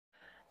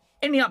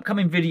In the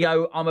upcoming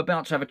video, I'm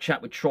about to have a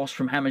chat with Tross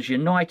from Hammers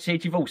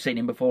United. You've all seen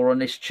him before on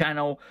this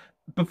channel.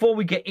 Before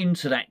we get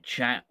into that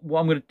chat,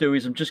 what I'm going to do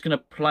is I'm just going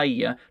to play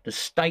you the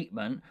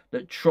statement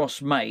that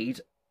Tross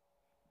made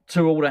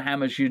to all the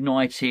Hammers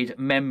United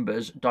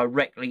members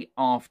directly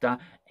after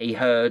he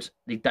heard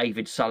the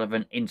David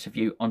Sullivan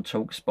interview on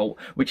talkSPORT,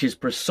 which is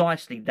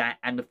precisely that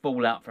and the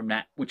fallout from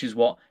that, which is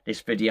what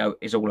this video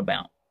is all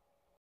about.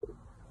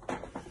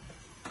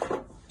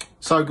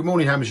 So, good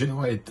morning, Hammers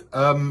United.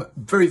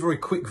 Very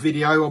quick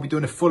video. I'll be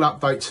doing a full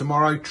update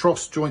tomorrow.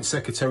 Tross, Joint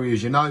Secretary,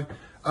 as you know.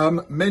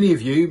 Many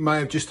of you may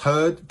have just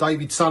heard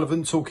David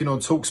Sullivan talking on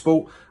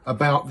talkSPORT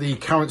about the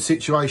current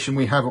situation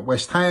we have at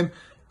West Ham.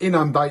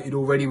 Inundated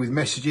already with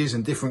messages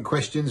and different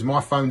questions. My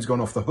phone's gone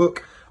off the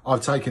hook.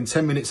 I've taken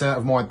 10 minutes out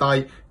of my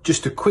day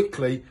just to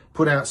quickly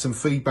put out some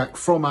feedback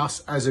from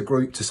us as a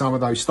group to some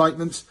of those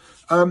statements.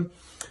 You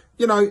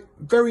know,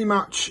 very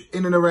much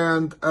in and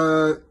around...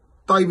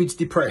 David's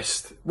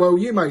depressed. Well,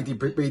 you may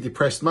be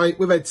depressed, mate.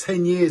 We've had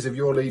 10 years of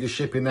your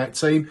leadership in that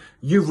team.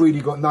 You've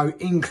really got no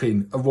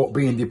inkling of what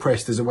being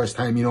depressed as a West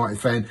Ham United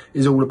fan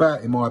is all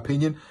about, in my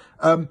opinion.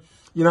 You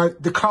know,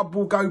 the club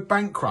will go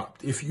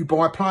bankrupt if you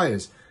buy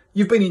players.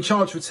 You've been in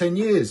charge for 10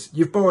 years.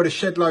 You've borrowed a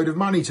shed load of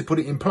money to put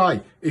it in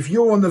play. If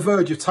you're on the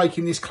verge of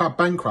taking this club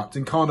bankrupt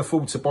and can't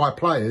afford to buy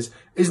players,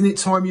 isn't it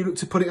time you look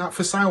to put it up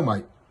for sale,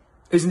 mate?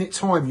 Isn't it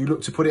time you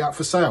look to put it up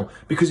for sale?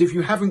 Because if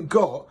you haven't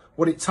got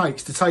what it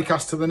takes to take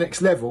us to the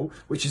next level,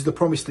 which is the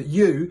promise that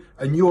you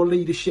and your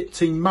leadership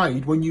team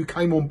made when you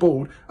came on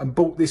board and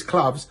bought this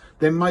clubs,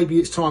 then maybe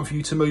it's time for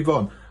you to move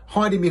on.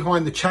 Hiding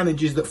behind the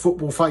challenges that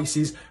football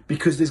faces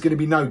because there's going to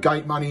be no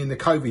gate money in the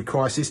COVID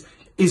crisis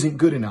isn't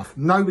good enough.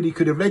 Nobody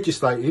could have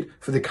legislated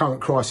for the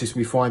current crisis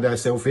we find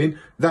ourselves in.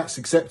 That's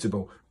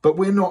acceptable. But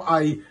we're not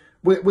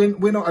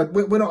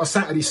a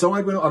Saturday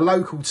side. We're not a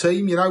local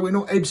team. You know, we're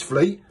not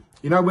Ebbsfleet.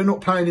 You know, we're not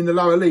playing in the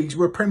lower leagues.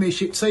 We're a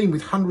Premiership team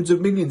with hundreds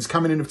of millions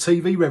coming in of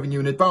TV revenue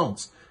in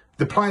advance.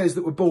 The players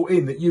that were brought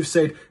in that you've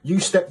said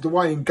you stepped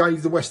away and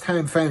gave the West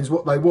Ham fans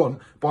what they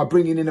want by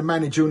bringing in a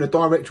manager and a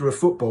director of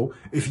football.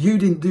 If you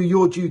didn't do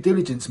your due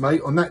diligence, mate,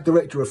 on that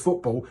director of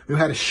football who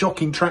had a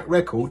shocking track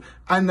record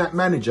and that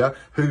manager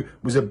who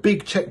was a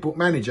big checkbook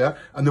manager,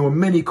 and there were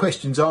many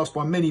questions asked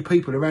by many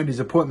people around his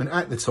appointment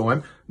at the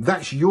time,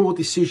 that's your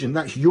decision.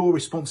 That's your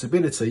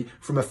responsibility.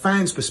 From a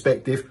fan's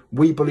perspective,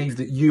 we believe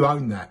that you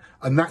own that.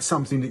 And that's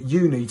something that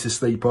you need to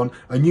sleep on.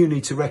 And you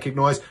need to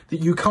recognise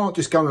that you can't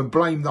just go and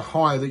blame the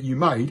hire that you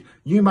made.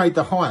 You made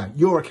the hire.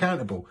 You're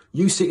accountable.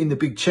 You sit in the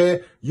big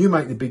chair. You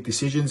make the big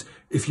decisions.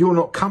 If you're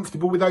not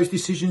comfortable with those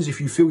decisions, if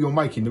you feel you're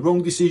making the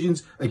wrong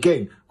decisions,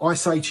 again, I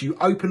say to you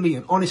openly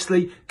and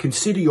honestly,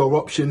 consider your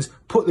options,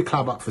 put the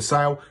club up for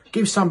sale,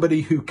 give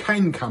somebody who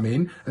can come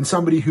in and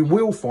somebody who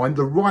will find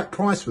the right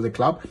price for the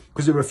club,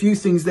 because there are a few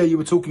things there you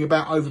were talking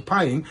about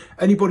overpaying.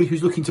 Anybody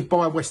who's looking to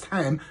buy West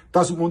Ham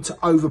doesn't want to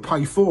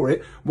overpay for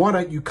it. Why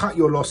don't you cut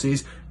your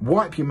losses,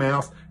 wipe your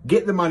mouth,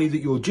 get the money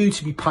that you're due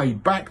to be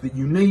paid back, that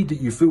you need, that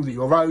you feel that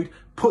you're owed,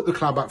 put the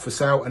club up for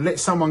sale and let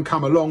someone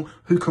come along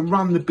who can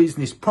run the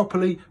business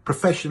properly,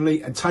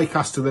 professionally, and take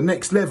us to the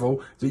next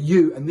level that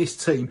you and this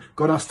team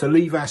got us to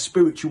leave our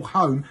spiritual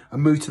home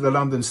and move to the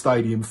London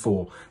Stadium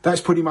for.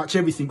 That's pretty much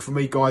everything for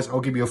me, guys. I'll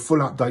give you a full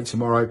update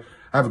tomorrow.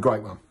 Have a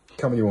great one.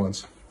 Come on, you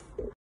ones.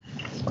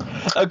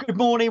 Good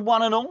morning,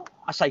 one and all.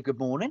 I say good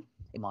morning.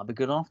 It might be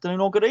good afternoon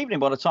or good evening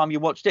by the time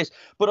you watch this.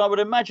 But I would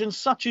imagine,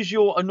 such as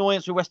your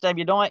annoyance with West Ham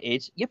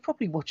United, you're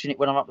probably watching it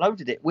when I've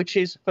uploaded it, which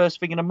is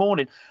first thing in the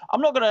morning. I'm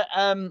not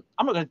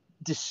gonna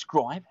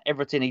describe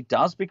everything he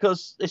does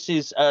because this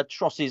is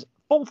Tross's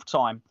fourth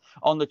time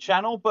on the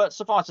channel. But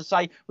suffice to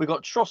say, we've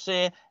got Tross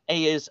here.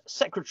 He is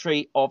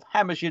Secretary of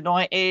Hammers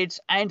United,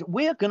 and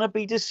we're going to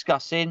be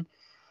discussing,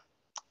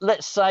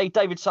 let's say,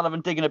 David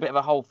Sullivan digging a bit of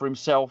a hole for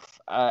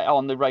himself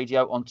on the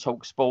radio on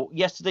talkSPORT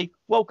yesterday.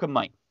 Welcome,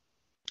 mate.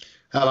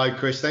 Hello,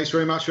 Chris. Thanks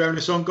very much for having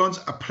us on,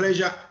 Gonzo. A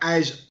pleasure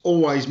as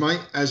always,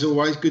 mate. As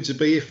always, good to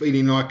be here.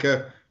 Feeling like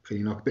a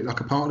bit like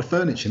a part of the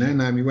furniture now.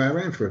 Knowing me way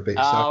around for a bit.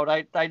 Oh,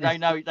 so. they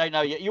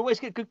know you. You always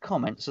get good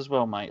comments as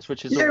well, mate.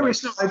 Which is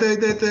always... it's not.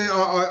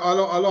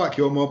 I like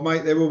your mob,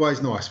 mate. They're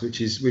always nice,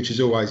 which is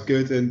always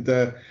good. And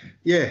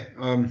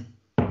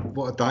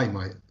what a day,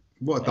 mate.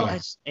 What a day.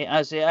 It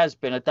has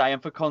been a day.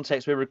 And for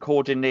context, we're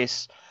recording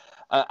this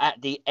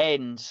at the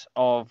end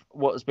of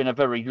what has been a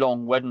very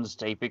long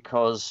Wednesday,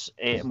 because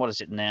what is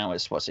it now?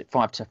 It's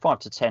 5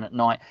 to 10 at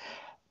night.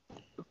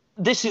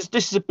 This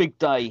is a big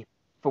day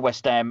for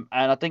West Ham,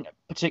 and I think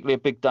particularly a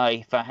big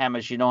day for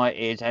Hammers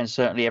United, and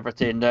certainly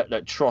everything that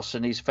Tross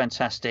and his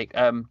fantastic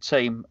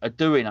team are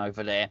doing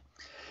over there.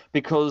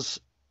 Because,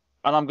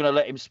 and I'm going to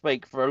let him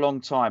speak for a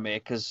long time here,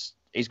 because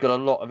he's got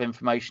a lot of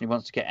information he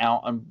wants to get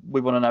out, and we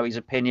want to know his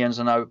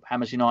opinions. I know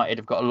Hammers United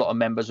have got a lot of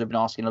members who've been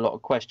asking a lot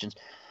of questions.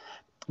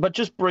 But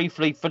just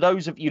briefly, for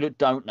those of you that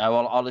don't know,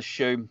 I'll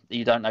assume that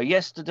you don't know.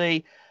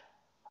 Yesterday,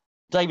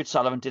 David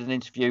Sullivan did an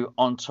interview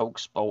on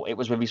talkSPORT. It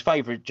was with his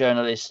favourite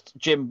journalist,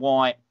 Jim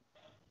White.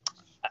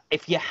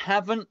 If you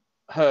haven't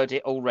heard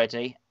it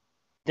already,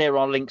 there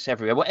are links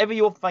everywhere. Whatever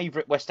your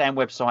favourite West Ham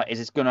website is,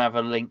 it's going to have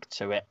a link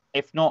to it.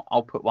 If not,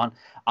 I'll put one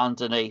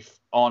underneath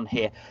on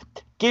here.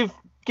 Give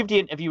the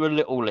interview a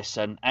little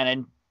listen and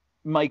then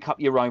make up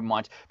your own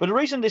mind. But the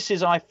reason this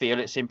is, I feel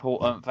it's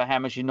important for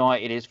Hammers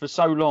United is for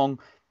so long,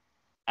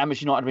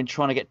 Hammers United have been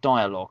trying to get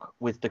dialogue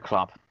with the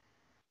club.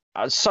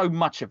 So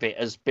much of it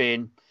has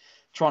been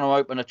trying to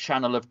open a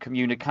channel of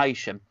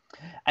communication.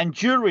 And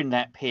during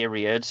that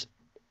period,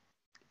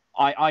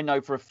 I know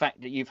for a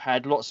fact that you've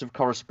had lots of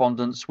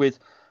correspondence with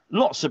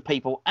lots of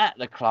people at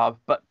the club,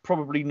 but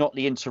probably not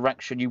the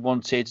interaction you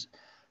wanted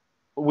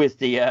with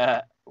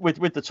the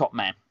with the top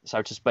man,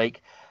 so to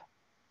speak.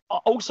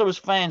 Also, as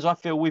fans, I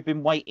feel we've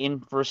been waiting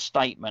for a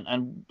statement,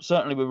 and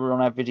certainly we were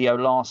on our video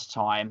last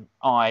time.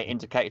 I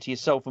indicated to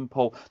yourself and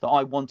Paul that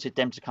I wanted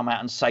them to come out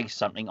and say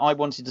something. I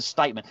wanted a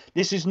statement.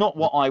 This is not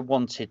what I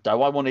wanted,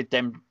 though. I wanted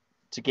them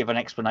to give an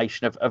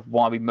explanation of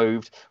why we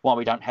moved, why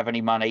we don't have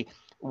any money,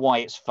 why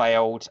it's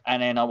failed,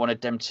 and then I wanted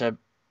them to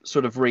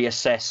sort of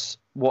reassess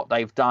what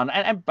they've done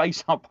and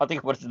base up, I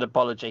think I wanted an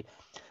apology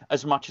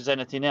as much as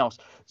anything else.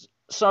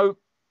 So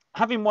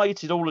having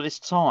waited all of this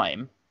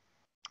time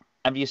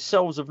and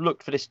yourselves have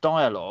looked for this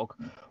dialogue,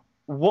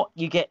 what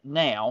you get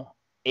now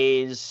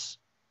is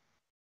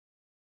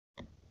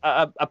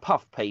a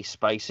puff piece,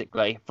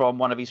 basically, from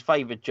one of his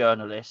favourite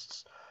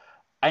journalists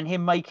and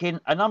him making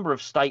a number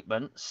of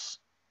statements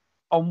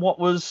on what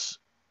was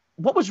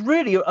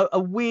really a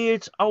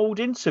weird old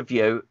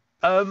interview.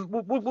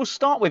 We'll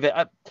start with it.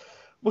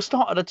 We'll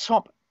start at the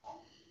top.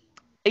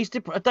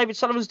 David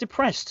Sullivan's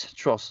depressed,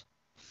 Tross.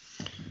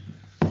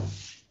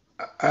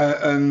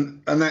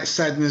 And that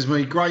saddens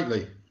me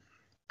greatly,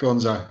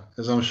 Gonzo,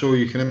 as I'm sure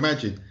you can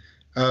imagine.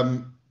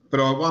 But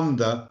I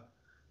wonder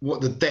what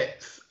the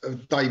depth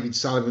of David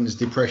Sullivan's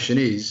depression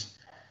is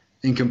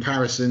in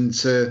comparison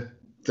to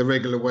the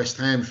regular West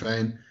Ham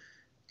fan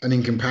and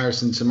in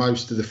comparison to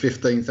most of the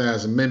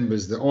 15,000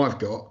 members that I've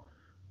got,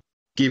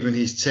 given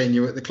his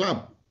tenure at the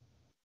club.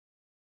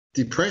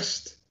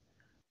 Depressed?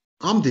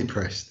 I'm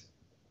depressed.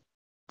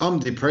 I'm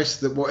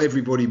depressed that what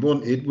everybody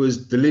wanted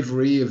was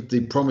delivery of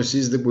the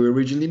promises that were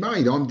originally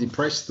made. I'm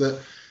depressed that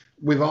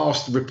we've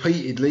asked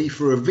repeatedly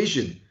for a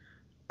vision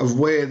of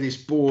where this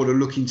board are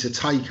looking to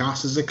take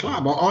us as a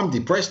club. I'm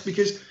depressed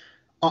because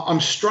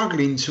I'm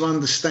struggling to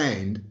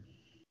understand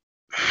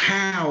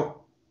how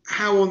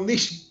on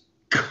this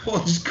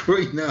God's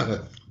green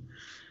earth,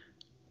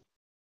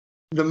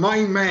 the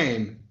main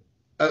man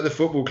at the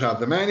football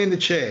club, the man in the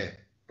chair,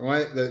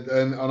 right?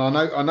 And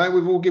I know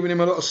we've all given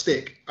him a lot of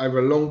stick over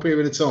a long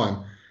period of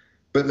time,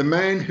 but the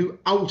man who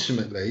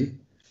ultimately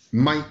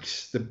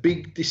makes the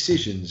big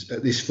decisions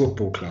at this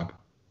football club,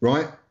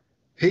 right?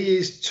 He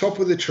is top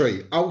of the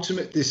tree,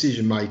 ultimate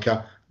decision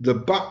maker. The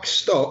buck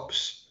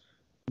stops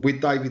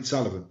with David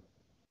Sullivan.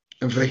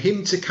 And for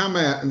him to come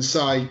out and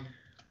say,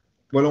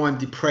 well, I'm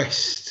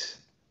depressed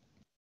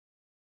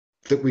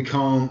that we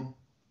can't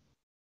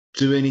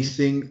do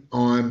anything.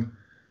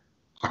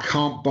 I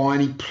can't buy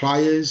any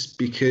players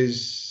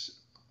because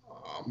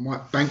I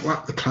might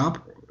bankrupt the club.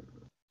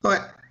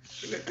 Like,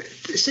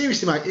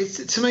 seriously, mate,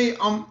 to me,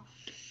 I'm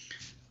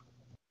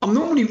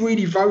normally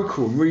really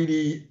vocal,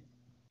 really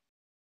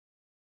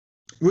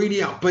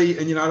upbeat,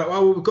 and like,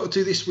 oh, we've got to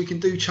do this. We can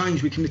do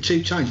change. We can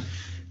achieve change.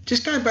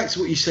 Just going back to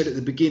what you said at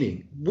the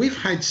beginning, we've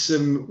had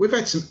some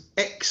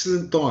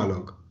excellent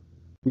dialogue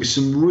with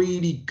some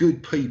really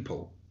good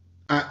people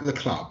at the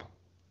club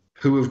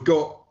who have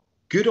got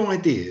good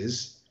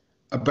ideas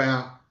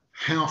about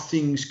how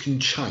things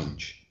can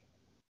change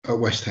at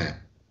West Ham,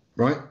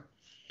 right?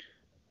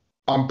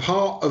 I'm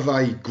part of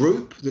a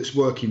group that's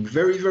working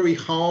very, very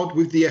hard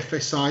with the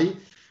FSA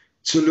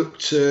to look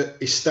to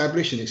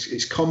establish, and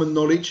it's common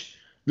knowledge,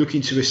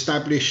 looking to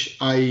establish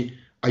a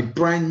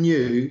brand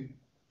new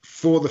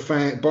by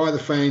the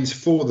fans,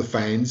 for the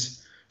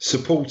fans,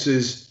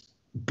 supporters,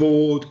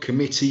 board,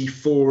 committee,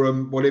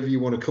 forum, whatever you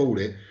want to call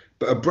it,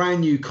 but a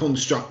brand new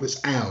construct that's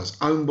ours,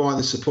 owned by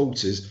the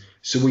supporters,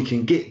 so we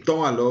can get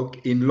dialogue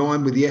in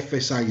line with the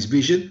FSA's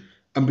vision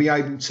and be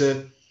able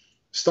to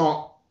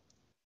start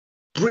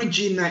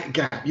bridging that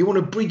gap. You want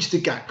to bridge the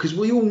gap because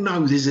we all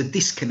know there's a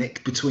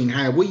disconnect between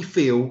how we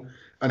feel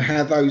and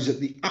how those at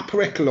the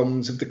upper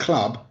echelons of the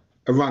club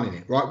are running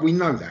it, right? We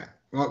know that,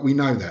 right? We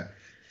know that.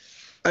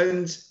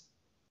 And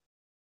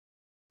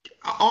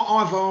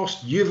I've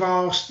asked, you've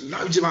asked,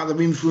 loads of other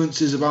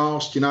influencers have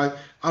asked,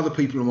 other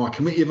people on my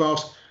committee have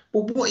asked,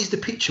 well, what is the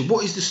picture?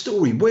 What is the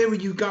story? Where are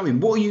you going?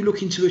 What are you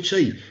looking to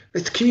achieve?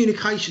 The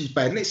communication's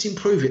bad. Let's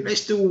improve it.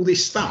 Let's do all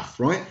this stuff,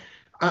 right?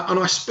 And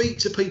I speak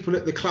to people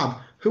at the club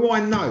who I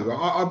know.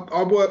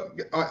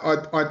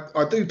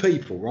 I do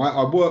people, right?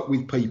 I work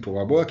with people.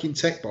 I work in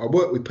tech, but I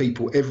work with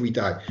people every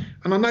day.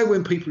 And I know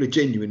when people are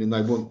genuine and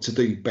they want to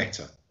do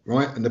better,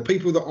 right? And the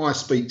people that I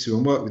speak to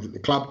and work with at the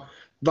club,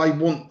 they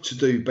want to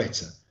do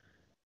better.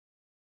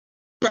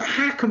 But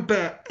how can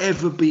better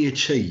ever be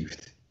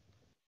achieved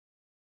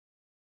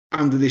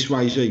under this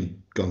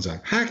regime,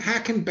 Gonzo? How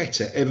can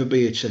better ever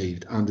be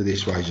achieved under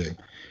this regime?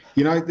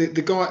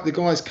 The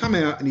guy's come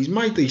out and he's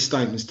made these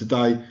statements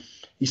today.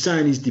 He's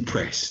saying he's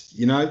depressed,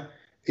 you know.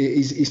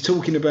 He's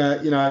talking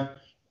about, you know,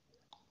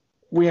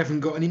 we haven't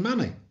got any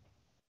money.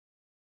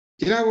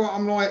 You know what?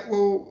 I'm like,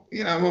 well,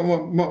 you know,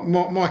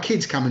 my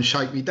kids come and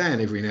shake me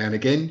down every now and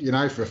again, you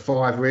know, for a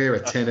 £5 here, a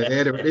 £10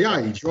 there. They're at the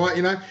age, right?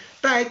 You know,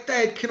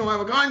 Dad, can I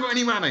have a go? I ain't got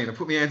any money. And I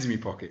put my hands in my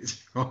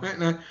pockets, right?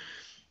 No,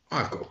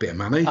 I've got a bit of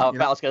money. Oh,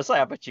 I was going to say,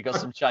 I bet you got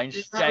some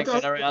change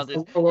jangling around it.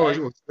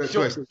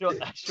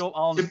 Short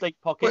arms, deep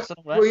pockets and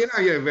all that. Well, you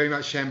know, very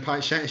much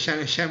champagne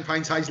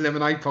taste,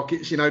 lemonade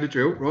pockets, you know the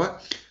drill, right?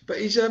 But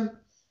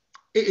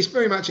it's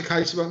very much a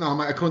case of, no, I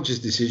make a conscious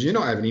decision. You're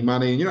not having any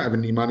money, and you're not having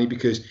any money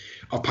because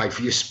I've paid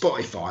for your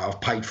Spotify, I've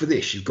paid for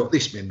this, you've got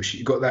this membership,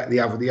 you've got that, the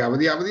other.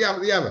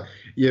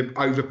 You're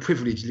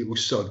overprivileged little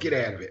sod, get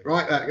out of it,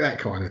 right? That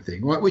kind of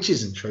thing, right? Which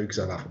isn't true because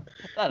I love them,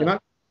 you know.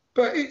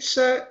 But it's,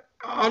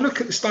 I look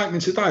at the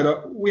statement today,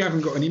 like, we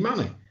haven't got any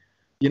money,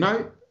 you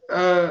know.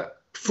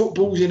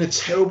 Football's in a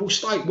terrible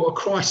state. What a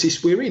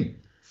crisis we're in.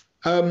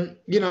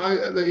 You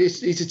know,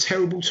 it's a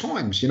terrible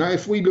times. You know,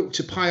 if we look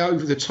to pay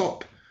over the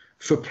top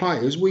for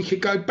players, we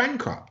could go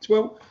bankrupt.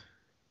 Well,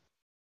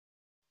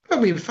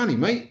 I'm being funny,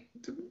 mate.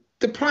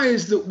 The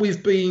players that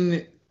we've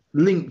been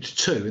linked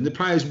to and the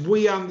players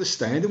we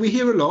understand, and we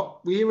hear a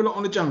lot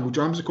on the jungle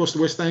drums across the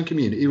West Ham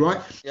community,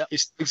 right? Yep.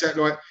 It's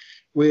exactly like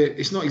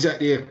it's not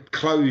exactly a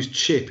closed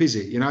ship, is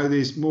it? You know,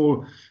 there's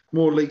more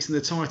leaks than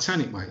the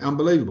Titanic, mate.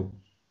 Unbelievable.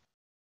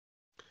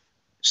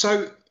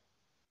 So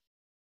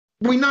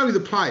we know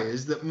the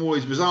players that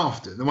Moyes was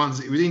after, the ones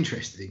that he was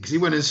interested in, because he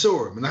went and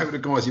saw them, and they were the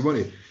guys he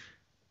wanted.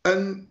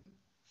 And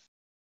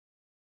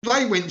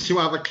they went to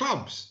other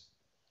clubs.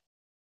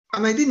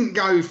 And they didn't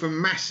go for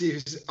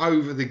massives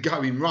over the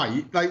going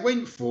rate. They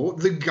went for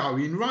the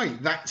going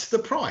rate. That's the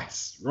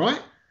price, right?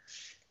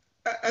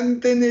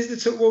 And then there's the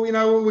talk, well, you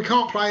know, we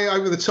can't play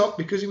over the top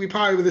because if we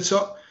play over the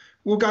top,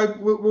 we'll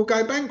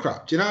go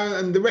bankrupt, you know.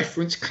 And the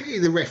reference, clearly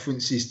the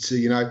reference is to,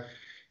 you know,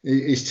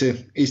 is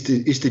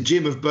to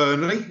Jim of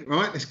Burnley,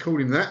 right? Let's call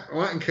him that,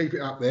 right? And keep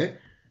it up there.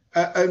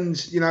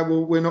 And, you know,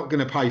 well, we're not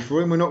going to pay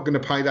for him. We're not going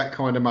to pay that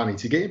kind of money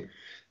to get him.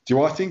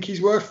 Do I think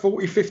he's worth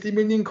 40, 50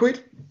 million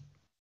quid?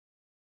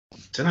 I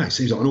don't know. It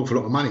seems like an awful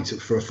lot of money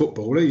for a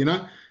footballer, you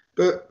know.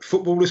 But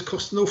footballers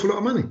cost an awful lot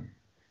of money.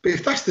 But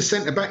if that's the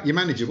centre-back your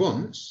manager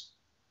wants,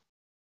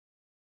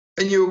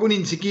 and you're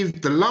willing to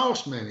give the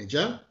last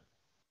manager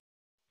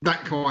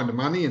that kind of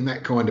money and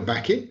that kind of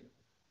backing,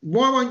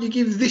 why won't you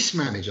give this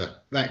manager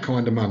that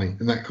kind of money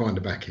and that kind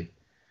of backing?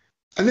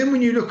 And then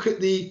when you look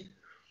at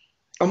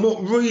and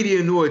what really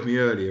annoyed me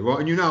earlier, right?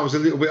 And you know, I was a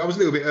little bit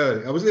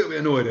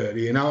annoyed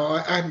earlier. You know,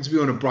 I happened to be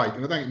on a break,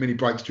 and I don't get many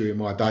breaks during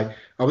my day.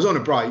 I was on a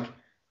break,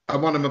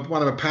 and one of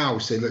my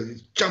pals said, "Look,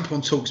 jump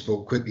on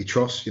talkSPORT quickly,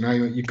 Tross. You know,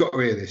 you've got to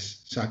hear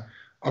this." So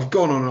I've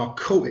gone on and I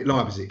caught it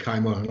live as it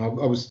came on, and I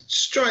was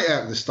straight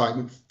out of the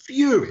statement,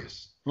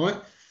 furious, right?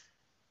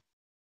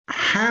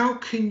 How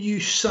can you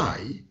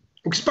say?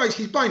 Because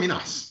basically he's blaming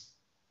us.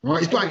 Right,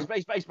 he's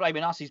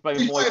blaming us, he's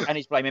blaming Moyes, and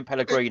he's blaming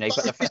Pellegrini.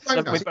 But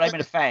we're blaming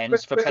the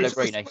fans for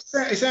Pellegrini.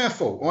 It's our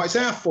fault, right? It's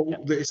our fault.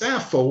 Yeah. It's our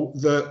fault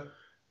that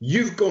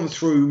you've gone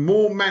through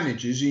more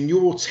managers in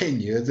your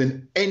tenure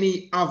than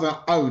any other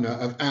owner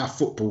of our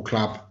football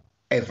club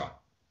ever,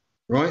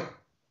 right?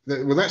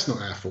 Well, that's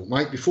not our fault,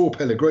 mate. Before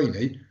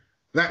Pellegrini,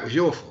 that was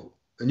your fault,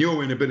 and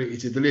your inability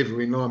to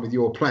deliver in line with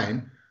your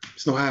plan.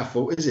 It's not our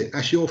fault, is it?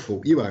 That's your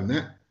fault. You own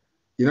that,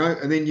 you know.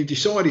 And then you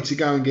decided to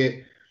go and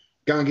get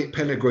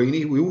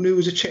Pellegrini. We all knew he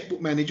was a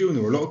checkbook manager, and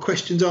there were a lot of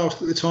questions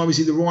asked at the time. Is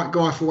he the right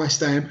guy for West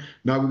Ham?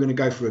 No, we're going to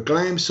go for a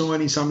glam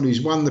signing, someone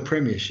who's won the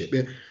Premiership.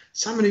 Yeah,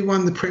 someone who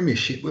won the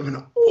Premiership with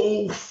an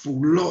awful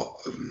lot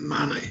of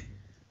money.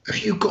 Have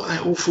you got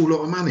that awful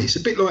lot of money? It's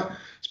a bit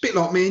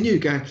like me and you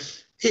going,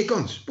 "Here,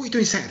 Gonzo, what are you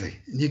doing Saturday?"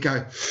 And you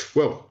go,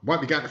 "Well,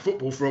 won't be going to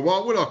football for a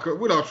while, will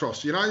I,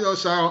 Tross? You know,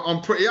 so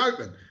I'm pretty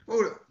open." Well,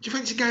 do you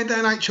fancy going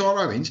down HR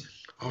Owens?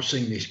 I've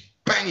seen this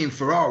banging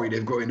Ferrari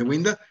they've got in the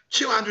window,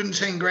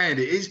 210 grand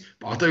it is,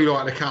 but I do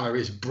like the colour,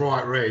 it's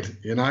bright red,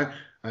 you know.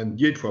 And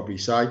you'd probably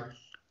say,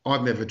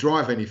 I'd never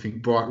drive anything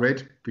bright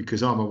red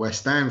because I'm a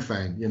West Ham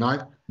fan, you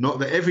know. Not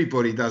that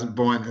everybody doesn't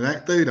buy into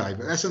that, do they?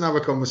 But that's another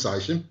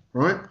conversation,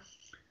 right?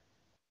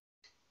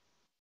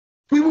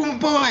 We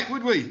wouldn't buy it,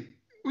 would we?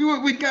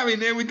 We'd go in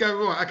there, we'd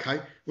go, right,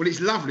 okay, well,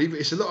 it's lovely, but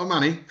it's a lot of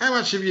money. How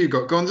much have you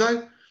got,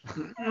 Gonzo?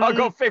 I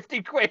got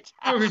 50 quid.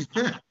 How much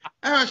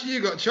have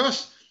you got,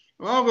 Tross?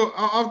 Well,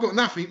 I've got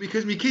nothing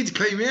because my kids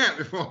cleaned me out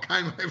before I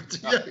came over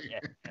to you. Yeah.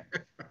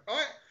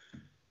 Right?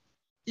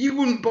 You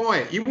wouldn't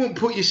buy it. You wouldn't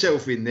put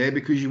yourself in there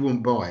because you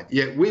wouldn't buy it.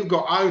 Yet we've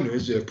got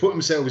owners who have put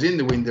themselves in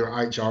the window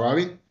at HR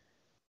Owen.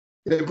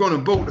 They've gone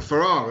and bought the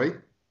Ferrari,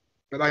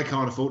 but they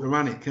can't afford to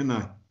run it, can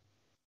they?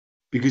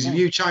 Because if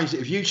you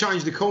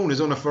change the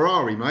corners on a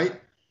Ferrari, mate,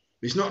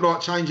 it's not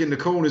like changing the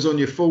corners on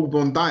your Ford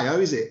Mondeo,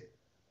 is it?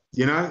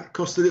 You know, it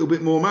costs a little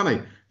bit more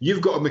money.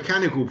 You've got a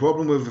mechanical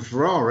problem with a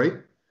Ferrari.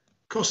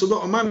 Costs a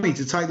lot of money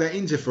to take that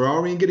into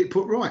Ferrari and get it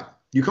put right.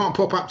 You can't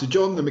pop up to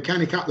John, the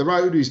mechanic up the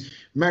road, who's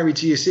married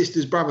to your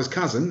sister's brother's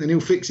cousin, and he'll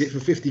fix it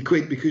for 50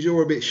 quid because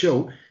you're a bit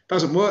short.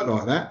 Doesn't work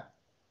like that.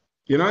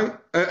 You know,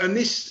 and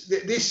this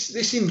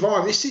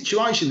environment, this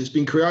situation that's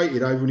been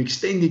created over an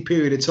extended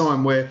period of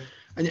time where,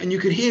 and you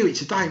can hear it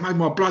today, it made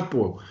my blood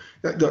boil.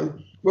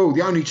 Well,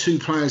 the only two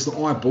players that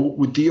I bought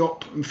were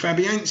Diop and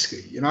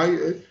Fabianski, you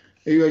know,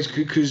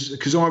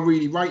 because I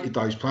really rated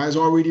those players.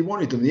 I really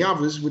wanted them. The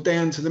others were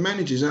down to the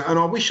managers. And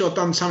I wish I'd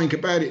done something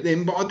about it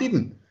then, but I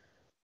didn't.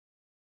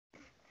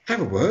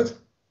 Have a word.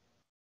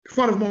 If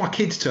one of my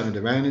kids turned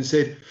around and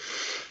said,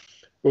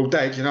 well,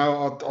 Dad, you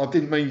know, I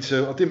didn't mean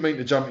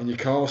to jump in your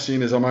car,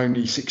 seeing as I'm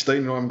only 16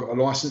 and I haven't got a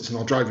licence and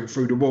I drove it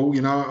through the wall,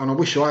 you know, and I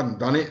wish I hadn't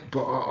done it,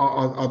 but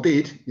I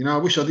did. You know, I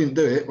wish I didn't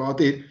do it, but I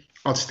did.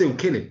 I'd still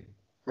kill him,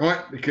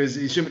 right? Because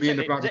he shouldn't be in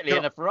the bloody car.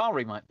 In a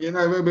Ferrari, mate. You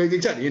know,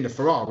 exactly, in the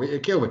Ferrari,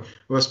 it'd kill me.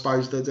 Well, I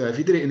suppose that if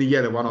he did it in the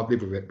yellow one, I'd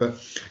live with it.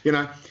 But, you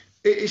know,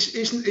 it's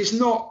just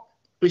not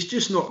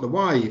the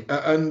way.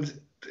 And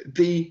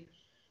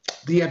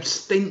the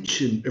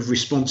abstention of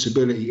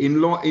responsibility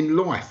in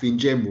life in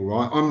general,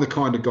 right? I'm the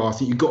kind of guy, I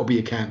think you've got to be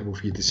accountable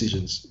for your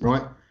decisions,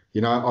 right?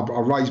 You know, I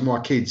raise my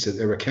kids that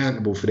they're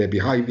accountable for their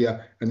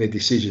behaviour and their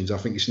decisions. I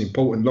think it's an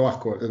important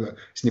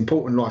it's an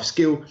important life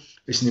skill.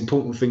 It's an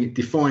important thing. It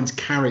defines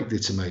character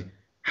to me,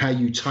 how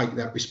you take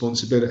that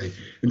responsibility.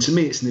 And to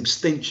me, it's an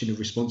abstention of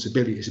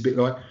responsibility. It's a bit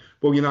like,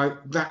 well, you know,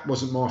 that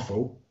wasn't my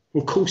fault.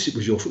 Well, of course it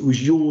was your fault. It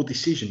was your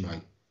decision,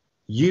 mate.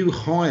 You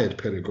hired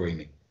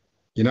Pellegrini.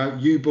 You know,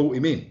 you brought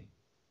him in.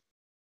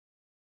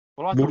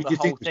 Well, I thought the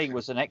whole thing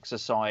was an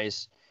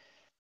exercise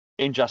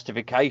in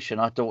justification.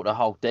 I thought the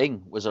whole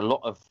thing was a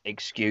lot of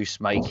excuse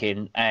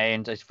making.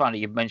 And it's funny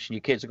you mentioned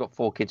your kids. I've got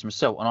 4 kids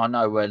myself, and I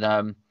know when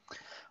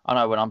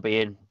I'm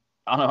being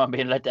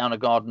led down a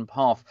garden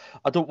path.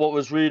 I thought what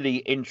was really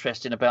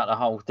interesting about the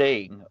whole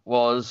thing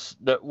was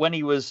that when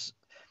he was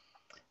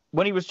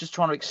just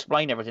trying to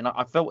explain everything,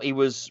 I felt he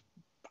was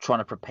trying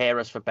to prepare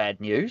us for bad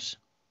news.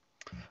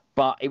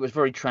 But it was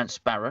very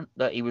transparent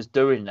that he was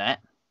doing that.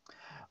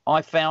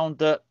 I found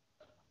that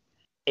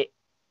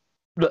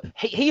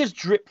he has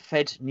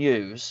drip-fed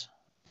news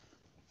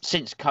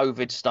since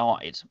COVID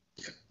started.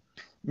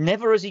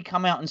 Never has he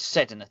come out and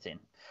said anything.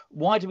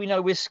 Why do we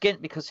know we're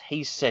skint? Because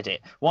he's said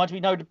it. Why do we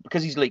know?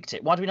 Because he's leaked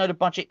it. Why do we know the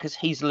budget? Because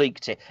he's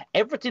leaked it.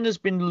 Everything has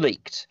been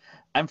leaked.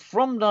 And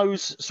from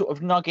those sort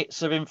of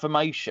nuggets of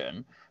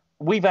information,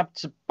 we've had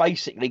to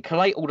basically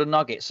collate all the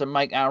nuggets and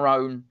make our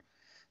own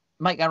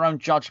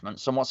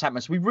judgments on what's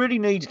happened. So we really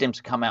needed him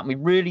to come out, and we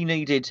really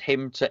needed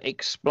him to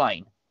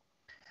explain.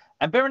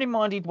 And bearing in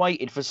mind he'd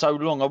waited for so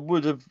long, I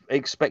would have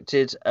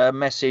expected a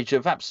message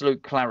of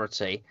absolute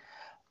clarity.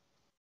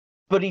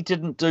 But he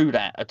didn't do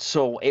that at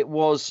all. It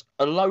was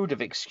a load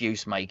of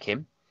excuse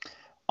making.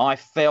 I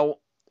felt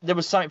there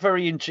was something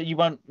very interesting. You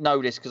won't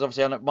know this because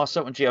obviously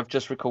myself and G have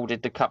just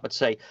recorded the cup of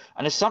tea.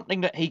 And there's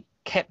something that he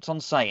kept on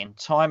saying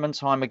time and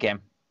time again.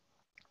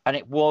 And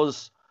it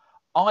was,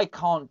 I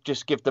can't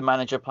just give the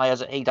manager players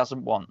that he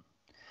doesn't want.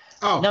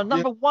 Now,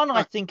 number one,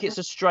 I think it's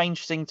a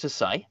strange thing to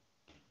say.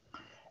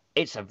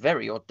 It's a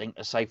very odd thing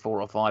to say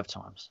 4 or 5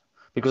 times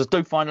because I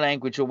do find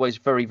language always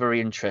very, very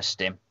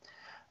interesting.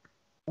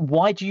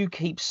 Why do you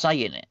keep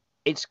saying it?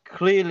 It's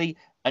clearly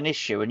an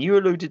issue, and you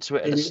alluded to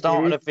it at the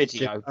start of the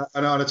video.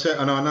 And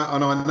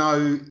I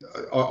know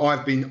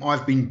I've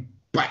been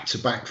back to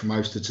back for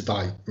most of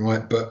today,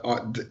 right? But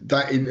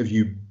that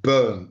interview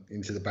burned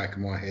into the back of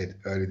my head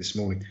early this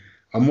morning.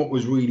 And what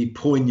was really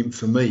poignant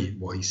for me,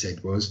 what he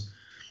said was,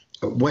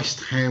 at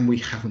West Ham, we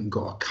haven't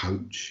got a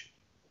coach.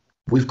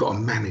 We've got a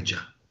manager.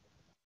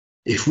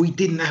 If we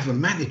didn't have a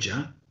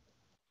manager,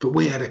 but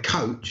we had a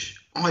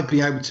coach, I'd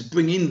be able to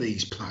bring in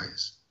these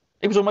players.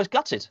 He was almost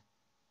gutted.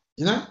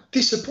 You know,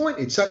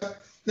 disappointed. So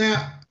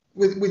now,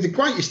 with the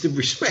greatest of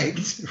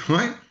respect,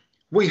 right,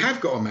 we have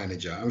got a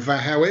manager. And for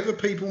however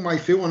people may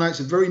feel, I know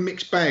it's a very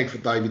mixed bag for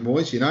David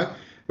Moyes, you know,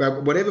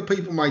 but whatever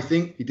people may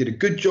think, he did a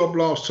good job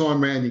last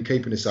time round in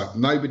keeping us up.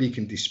 Nobody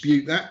can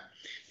dispute that.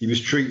 He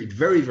was treated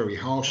very, very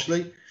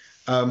harshly.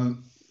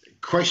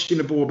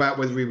 Questionable about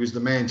whether he was the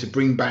man to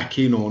bring back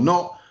in or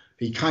not.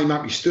 He came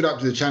up, he stood up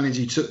to the challenge,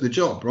 he took the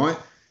job, right?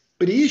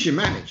 But he is your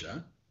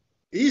manager.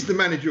 He is the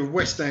manager of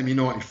West Ham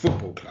United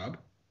Football Club.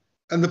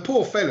 And the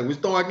poor fella was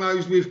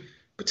diagnosed with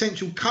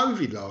potential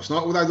COVID last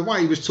night. Although the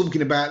way he was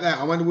talking about that,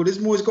 I wonder, well, this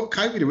Moyes got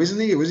COVID, isn't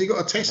he? Or has he got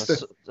a test?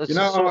 You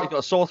know, he got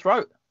a sore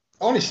throat.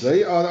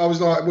 Honestly, I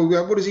was like, well,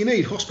 what does he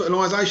need?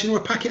 Hospitalisation or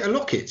a packet of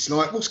lockets?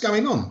 Like, what's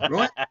going on,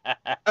 right?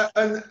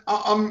 And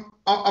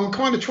I'm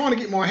kind of trying to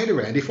get my head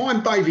around. If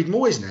I'm David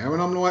Moyes now,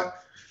 and I'm like,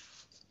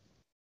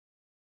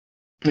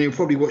 and you'll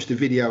probably watch the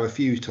video a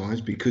few times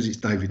because it's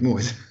David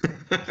Moyes,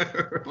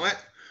 right?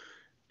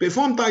 But if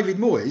I'm David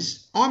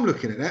Moyes, I'm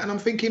looking at that and I'm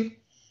thinking,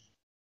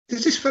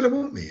 does this fella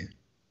want me here?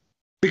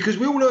 Because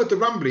we all heard the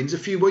rumblings a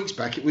few weeks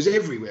back. It was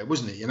everywhere,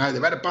 wasn't it? You know,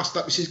 they've had a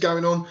bust-up. This is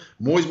going on.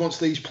 Moyes wants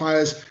these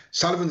players.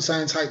 Sullivan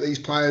saying take these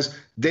players.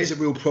 There's a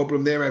real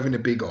problem. They're having a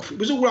big off. It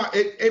was all right.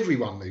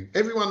 Everyone knew.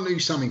 Everyone knew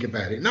something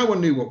about it. No one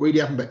knew what really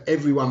happened, but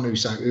everyone knew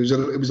something.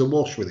 It was a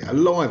wash with it,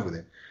 alive with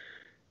it.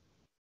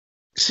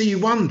 So you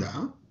wonder,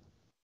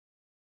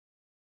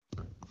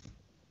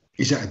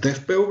 is that a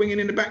death bell ringing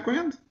in the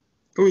background?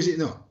 Or is it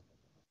not?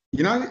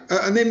 You know,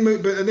 and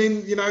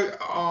then you know,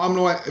 I'm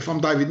like, if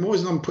I'm David Moyes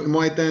and I'm putting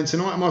my head down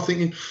tonight, am I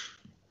thinking,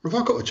 have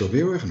I got a job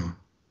here, or haven't I?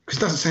 Because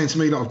it doesn't sound to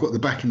me like I've got the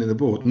backing of the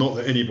board. Not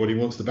that anybody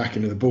wants the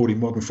backing of the board in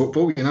modern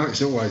football. You know,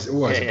 it's always Yeah,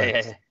 a yeah,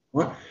 bad, yeah.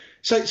 right?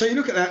 So you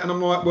look at that, and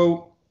I'm like,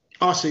 well,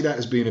 I see that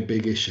as being a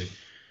big issue.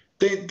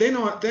 Then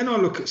I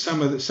look at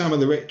some of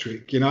the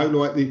rhetoric. You know,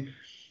 like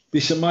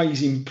this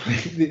amazing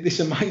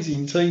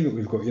team that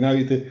we've got. You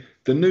know,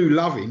 the new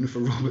loving for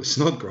Robert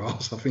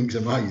Snodgrass, I think, is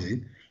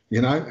amazing.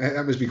 You know,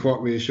 that must be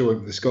quite reassuring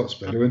for the Scots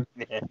better. And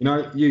Yeah. you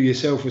know, you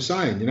yourself were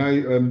saying, you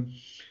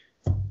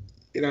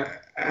know,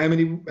 how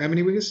many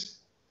wingers?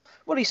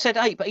 Well, he said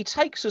 8, but he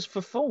takes us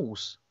for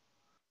fools.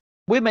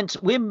 We're meant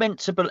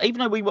to believe, even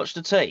though we watch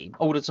the team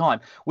all the time,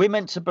 we're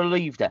meant to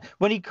believe that.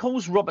 When he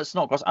calls Robert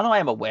Snodgrass, and I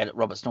am aware that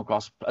Robert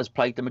Snodgrass has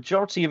played the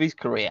majority of his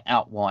career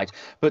out wide,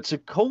 but to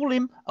call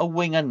him a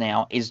winger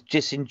now is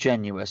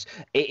disingenuous.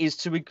 It is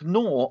to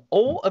ignore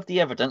all of the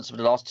evidence of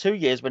the last 2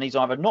 years when he's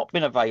either not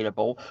been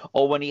available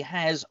or when he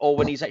has, or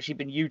when he's actually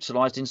been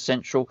utilised in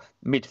central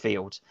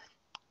midfield.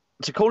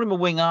 To call him a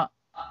winger,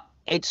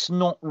 it's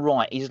not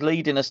right. He's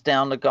leading us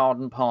down the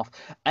garden path.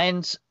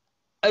 And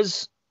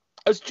as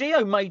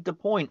Gio made the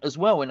point as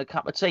well in a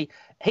cup of tea,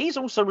 he's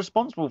also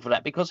responsible for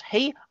that because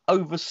he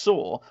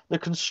oversaw the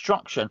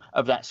construction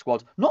of that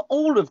squad. Not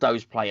all of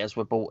those players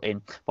were brought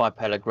in by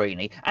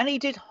Pellegrini, and he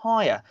did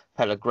hire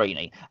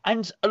Pellegrini.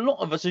 And a lot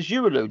of us, as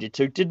you alluded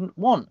to, didn't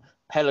want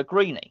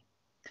Pellegrini.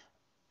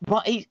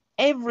 But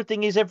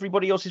everything is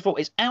everybody else's fault.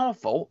 It's our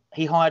fault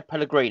he hired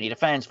Pellegrini, the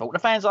fans' fault. The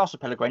fans asked for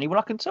Pellegrini. Well,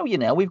 I can tell you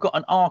now, we've got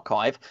an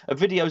archive of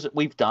videos that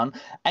we've done,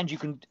 and you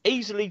can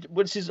easily,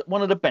 this is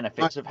one of the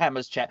benefits of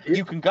Hammers Chat,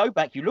 you can go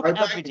back, you look at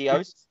our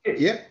videos.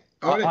 Yeah.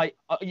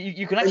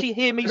 You can actually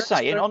hear me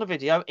saying on the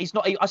video, he's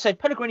not. I said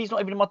Pellegrini's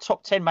not even in my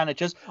top 10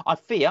 managers. I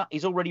fear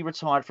he's already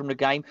retired from the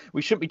game.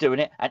 We shouldn't be doing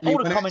it. And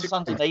all the comments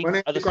underneath.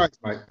 Went out to Grays,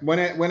 mate.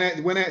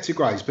 Went out to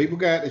Grays. People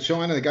go out to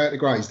China, they go out to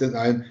Grays, don't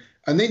they?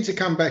 And then to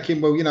come back in,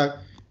 well, you know,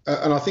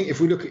 and I think if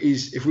we look at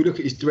his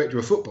director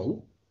of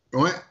football,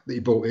 right, that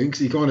he brought in,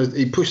 because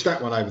he pushed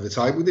that one over the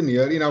table, didn't he?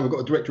 Early, you know, we've got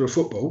a director of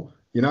football.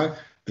 You know,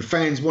 the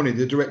fans wanted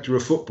the director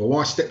of football.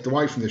 I stepped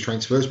away from the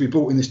transfers. We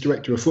brought in this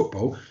director of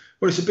football.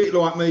 Well, it's a bit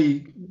like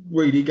me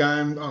really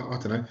going, I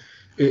don't know,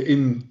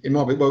 in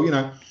my bit. Well, you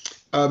know,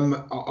 I'm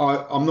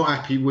not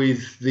happy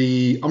with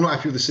the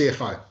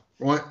CFO,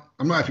 right?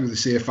 I'm not happy with the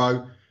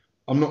CFO.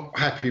 I'm not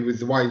happy with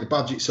the way the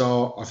budgets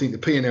are. I think the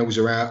P&Ls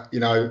are out. You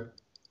know,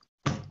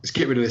 let's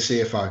get rid of the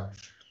CFO.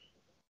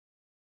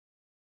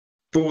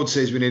 Board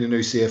says we need a new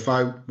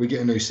CFO. We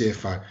get a new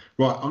CFO.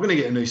 Right, I'm going to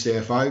get a new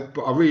CFO,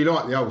 but I really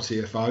like the old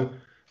CFO.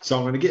 So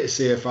I'm going to get a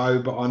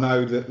CFO, but I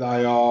know that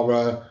they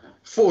are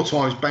 4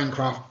 times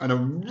bankrupt and a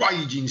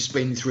raging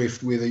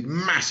spendthrift with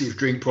massive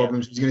drink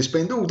problems. He's going to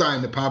spend all day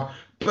in the pub.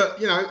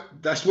 But, you know,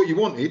 that's what you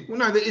wanted. Well,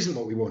 no, that isn't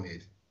what we wanted.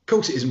 Of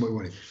course it isn't what we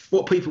wanted.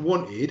 What people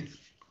wanted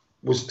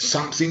was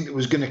something that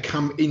was going to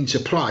come into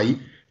play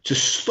to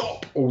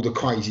stop all the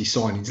crazy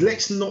signings.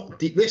 Let's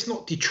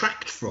not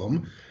detract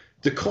from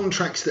the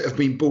contracts that have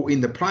been bought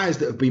in, the players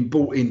that have been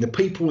bought in, the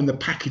people and the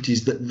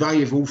packages that they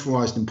have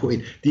authorised and put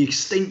in, the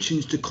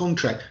extensions to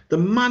contract, the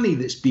money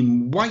that's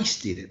been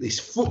wasted at this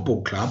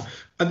football club,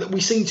 and that we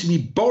seem to be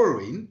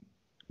borrowing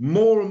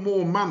more and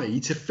more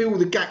money to fill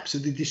the gaps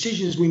of the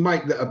decisions we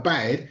make that are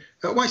bad.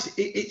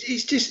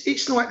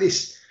 It's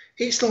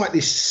like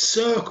this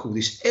circle,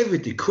 this ever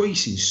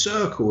decreasing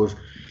circle of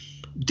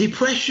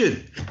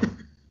depression.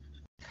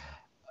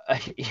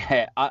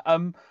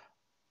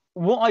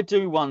 What I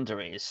do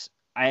wonder is,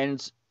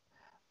 and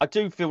I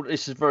do feel that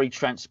this is very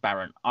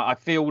transparent. I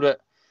feel that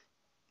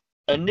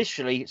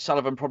initially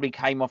Sullivan probably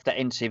came off that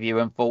interview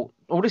and thought,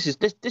 "Oh, this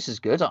is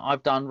good.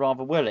 I've done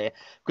rather well here,"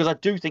 because I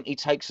do think he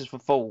takes us for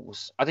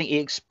fools. I think he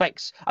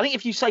expects. I think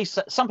if you say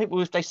some people,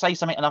 if they say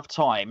something enough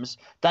times,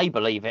 they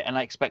believe it and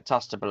they expect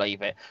us to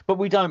believe it. But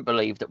we don't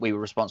believe that we were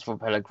responsible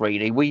for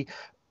Pellegrini. We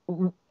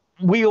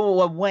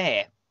all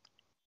aware.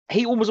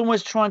 He was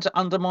almost trying to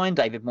undermine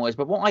David Moyes,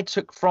 but what I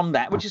took from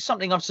that, which is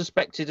something I've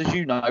suspected, as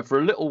you know, for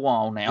a little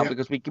while now,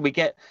 because we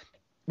get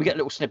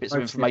little snippets of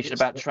information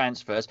about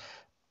transfers.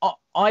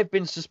 I've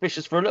been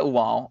suspicious for a little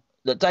while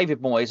that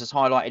David Moyes has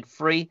highlighted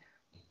 3,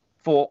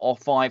 4, or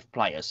 5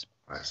 players.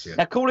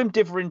 Now, call him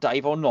Differing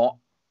Dave or not,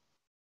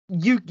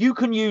 you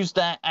can use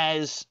that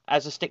as a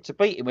stick to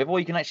beat him with, or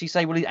you can actually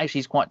say, well,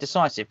 he's quite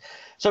decisive.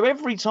 So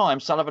every time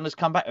Sullivan has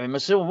come back to him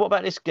and said, well, what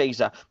about this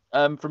geezer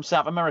from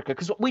South America?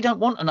 Because we don't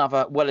want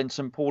another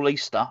Wellington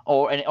Paulista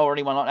or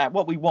anyone like that.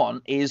 What we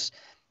want is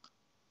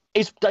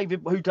who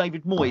David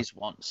Moyes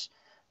wants.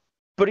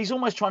 But he's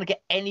almost trying to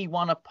get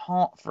anyone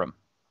apart from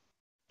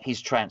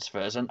his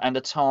transfers and the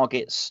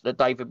targets that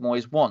David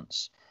Moyes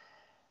wants.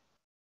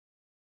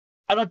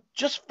 And I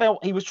just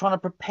felt he was trying to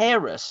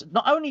prepare us,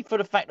 not only for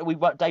the fact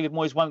that David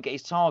Moyes won't get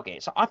his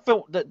targets. I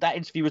felt that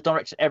interview was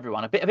directed at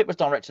everyone. A bit of it was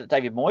directed at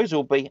David Moyes,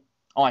 who'll be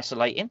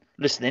isolating,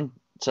 listening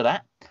to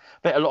that.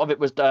 But a lot of it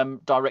was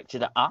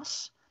directed at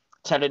us,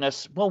 telling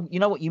us, well, you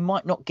know what, you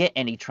might not get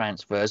any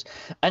transfers.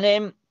 And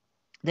then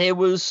there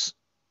was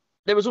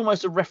There was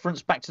almost a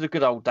reference back to the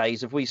good old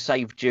days of we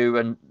saved you,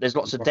 and there's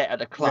lots of debt at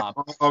the club.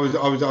 Yeah, I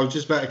was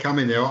just about to come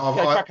in there.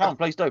 Crack on,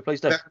 please do.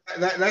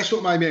 That's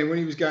what made me when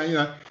he was going,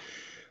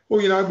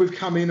 well, we've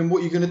come in and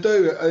what you're going to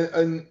do,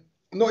 and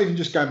not even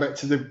just going back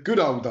to the good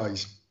old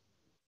days.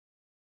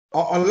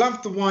 I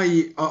love the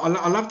way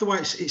I love the way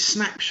it's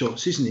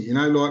snapshots, isn't it?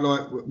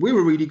 Like we're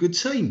a really good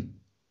team.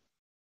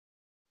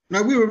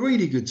 No, we're a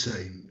really good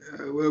team.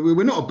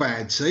 We're not a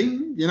bad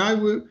team,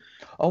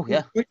 Oh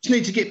yeah. We just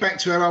need to get back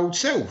to our old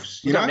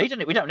selves. We don't need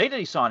any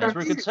signings.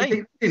 We're a good team. We don't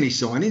need any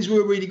signings.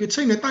 We're a really good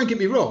team. Now, don't get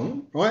me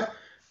wrong, right?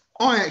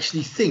 I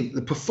actually think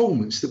the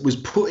performance that was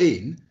put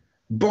in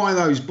by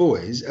those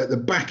boys at the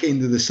back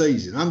end of the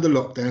season, under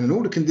lockdown and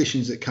all the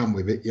conditions that come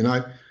with it,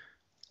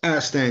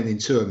 outstanding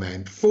tour,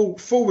 man.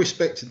 Full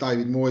respect to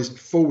David Moyes,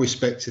 full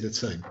respect to the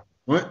team,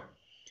 right?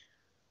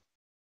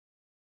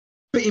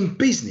 But in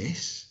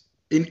business,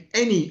 in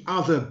any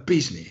other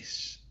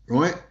business,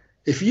 right?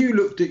 If you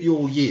looked at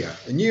your year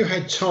and you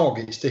had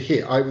targets to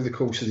hit over the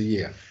course of the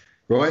year,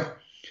 right?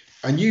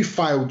 And you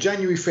failed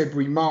January,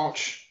 February,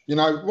 March,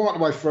 right the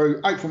way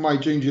through, April, May,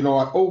 June,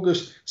 July,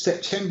 August,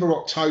 September,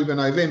 October,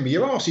 November,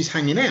 your arse is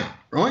hanging out,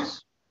 right?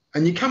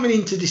 And you're coming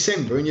into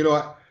December and you're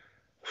like,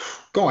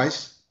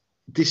 guys,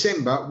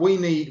 December, we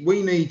need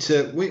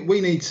to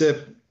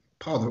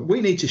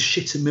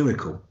shit a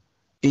miracle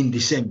in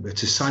December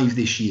to save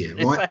this year,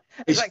 right?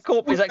 Is that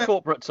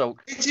corporate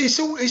talk?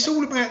 It's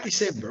all about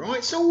December, right?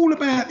 It's all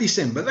about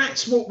December.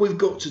 That's what we've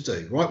got to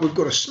do, right? We've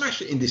got to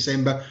smash it in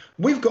December.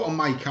 We've got to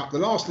make up the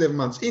last 11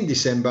 months in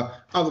December.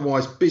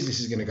 Otherwise, business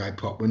is going to go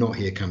pop. We're not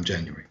here come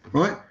January,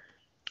 right?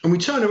 And we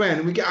turn around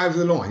and we get over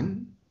the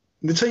line.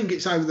 And the team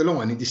gets over the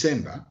line in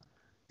December,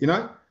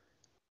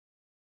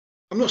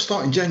 I'm not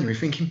starting January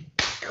thinking,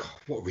 God,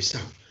 what a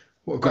result.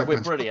 What a great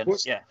we're brilliant, we're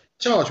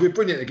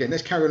brilliant again.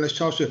 Let's carry on. Let's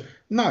charge.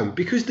 No,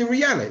 because the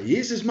reality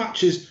is, as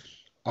much as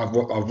I've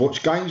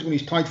watched games when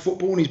he's played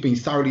football and he's been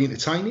thoroughly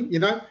entertaining,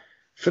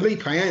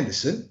 Felipe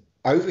Anderson,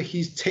 over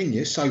his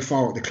tenure so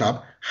far at the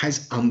club,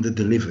 has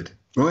under-delivered,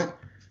 right?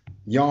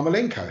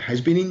 Yarmolenko has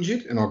been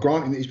injured, and I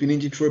grant him that he's been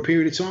injured for a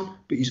period of time,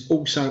 but he's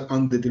also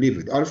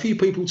under-delivered. I had a few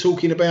people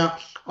talking about,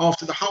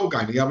 after the whole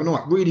game the other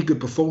night, really good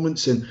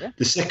performance and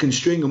the second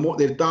string and what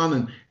they've done,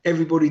 and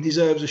everybody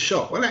deserves a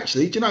shot. Well,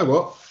 actually, do you know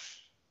what?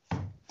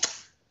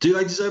 Do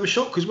they deserve a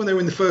shot? Because when they were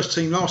in the first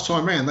team last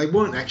time round, they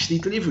weren't actually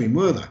delivering,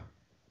 were they?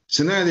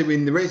 So now they're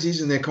in the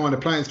resis and they're kind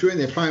of playing through and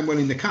they're playing well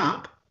in the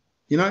cup.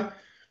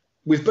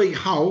 We've beat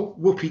Hull,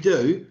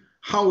 whoopee-doo.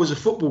 Hull as a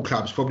football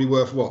club's probably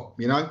worth what,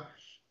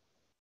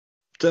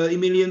 30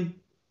 million,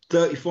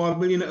 35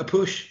 million at a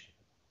push.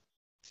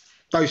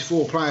 Those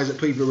four players that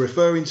people are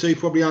referring to,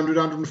 probably 100,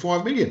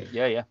 105 million.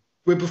 Yeah.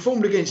 We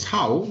performed against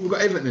Hull. We've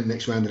got Everton in the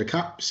next round of the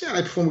Cup. See how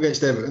they perform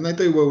against Everton. They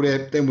do well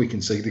there. Then we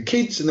can see the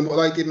kids and what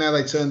they did and how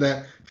they turned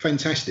out.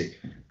 Fantastic.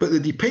 But the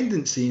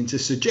dependency and to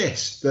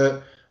suggest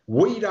that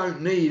we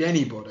don't need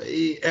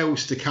anybody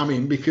else to come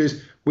in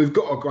because we've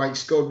got a great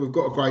squad, we've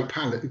got a great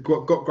palette, we've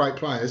got great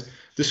players.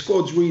 The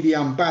squad's really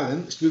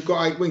unbalanced. We've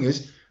got 8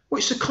 wingers. Well,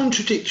 it's a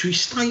contradictory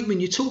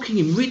statement. You're talking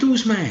in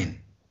riddles, man.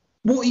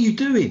 What are you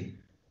doing?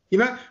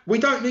 We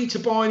don't need to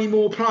buy any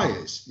more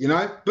players,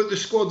 but the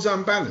squad's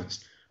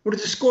unbalanced. Well,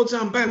 if the squad's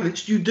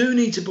unbalanced, you do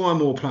need to buy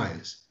more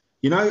players,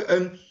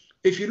 and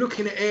if you're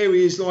looking at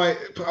areas like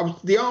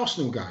the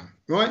Arsenal game,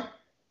 right?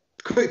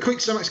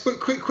 Quick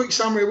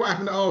summary of what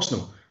happened at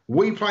Arsenal.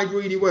 We played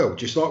really well,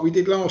 just like we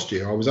did last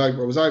year. I was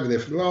over there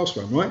for the last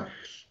one, right?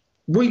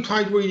 We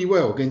played really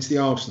well against the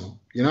Arsenal,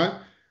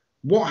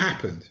 What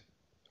happened?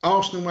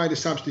 Arsenal made a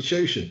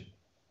substitution.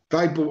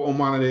 They brought on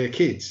one of their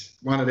kids,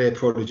 one of their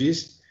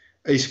prodigies.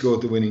 He scored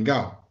the winning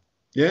goal.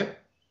 Yeah?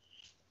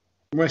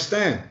 West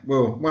Ham.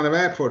 Well, one of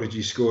our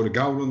prodigies scored a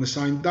goal on the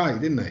same day,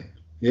 didn't he?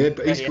 Yeah,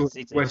 but he scored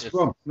West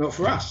Brom, not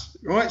for us,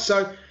 right?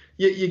 So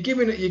you're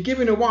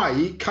giving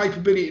away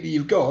capability that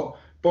you've got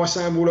by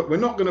saying, well, look, we're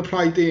not going to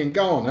play Dean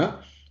Garner.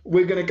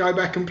 We're going to go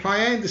back and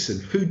play Anderson,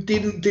 who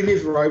didn't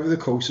deliver over the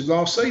course of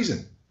last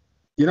season.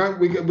 We're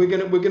going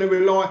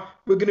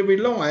to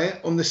rely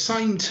on the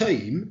same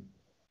team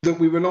that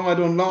we relied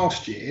on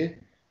last year.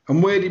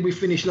 And where did we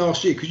finish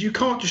last year? Because you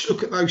can't just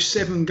look at those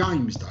 7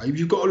 games, Dave.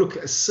 You've got to look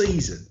at a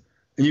season.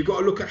 And you've got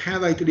to look at how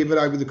they delivered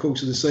over the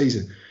course of the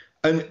season.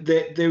 And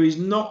there is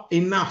not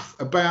enough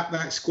about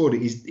that squad.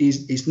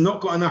 It's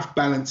not got enough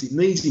balance. It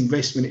needs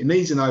investment. It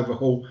needs an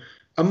overhaul.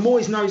 And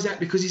Moyes knows that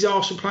because he's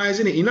Arsenal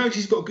players in it. He knows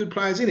he's got good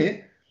players in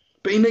it,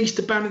 but he needs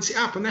to balance it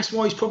up. And that's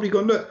why he's probably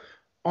gone, look,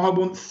 I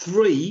want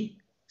 3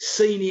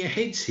 senior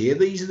heads here.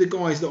 These are the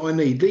guys that I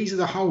need. These are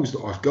the holes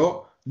that I've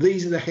got.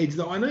 These are the heads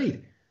that I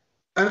need.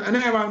 And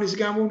our owners are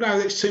going, well, no,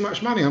 that's too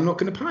much money. I'm not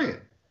going to pay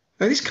it.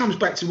 Now, this comes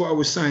back to what I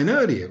was saying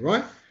earlier,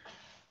 right?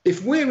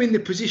 If we're in the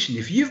position,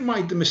 if you've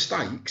made the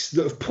mistakes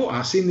that have put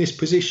us in this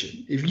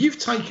position, if you've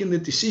taken the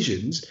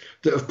decisions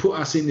that have put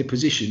us in the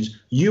positions,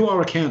 you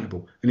are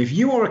accountable. And if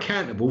you are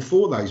accountable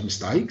for those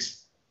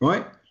mistakes,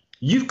 right,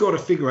 you've got to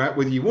figure out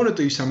whether you want to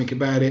do something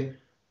about it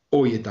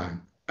or you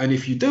don't. And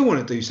if you do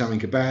want to do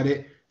something about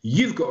it,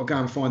 you've got to go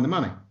and find the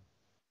money.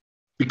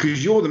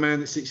 Because you're the man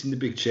that sits in the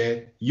big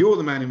chair. You're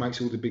the man who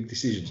makes all the big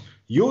decisions.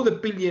 You're the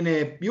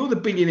billionaire. You're the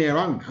billionaire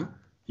owner.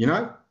 You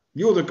know,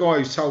 you're the guy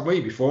who's told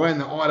me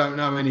beforehand that I don't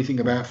know anything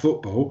about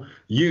football.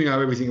 You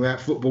know everything about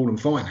football and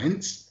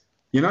finance.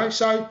 You know,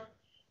 so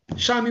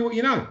show me what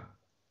you know.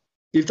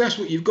 If that's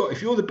what you've got,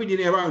 if you're the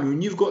billionaire owner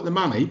and you've got the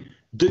money,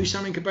 do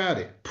something about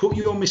it. Put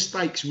your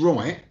mistakes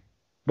right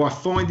by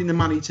finding the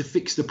money to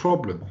fix the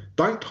problem.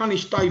 Don't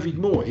punish David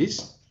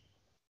Moyes.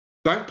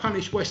 Don't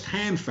punish West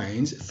Ham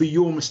fans for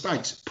your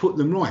mistakes. Put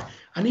them right.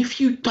 And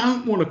if you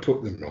don't want to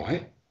put them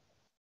right,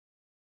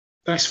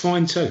 that's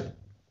fine too.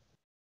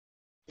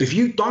 If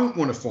you don't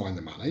want to find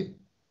the money,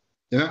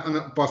 you know,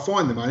 and by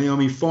find the money, I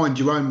mean find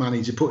your own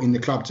money to put in the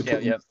club to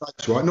put in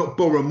mistakes right, not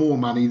borrow more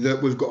money that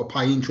we've got to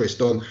pay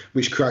interest on,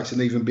 which creates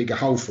an even bigger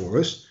hole for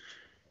us.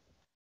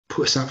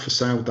 Put us up for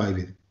sale,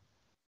 David.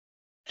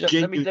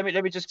 Let me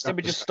just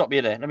stop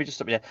you there. Let me just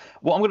stop you there.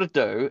 What I'm going to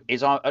do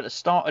is, at the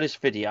start of this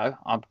video,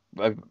 I'm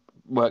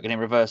working in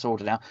reverse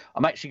order now.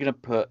 I'm actually going to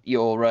put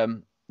your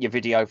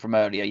video from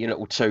earlier, your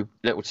little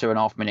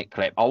 2.5 minute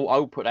clip.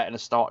 I'll put that in the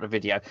start of the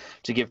video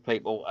to give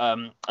people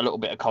a little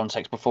bit of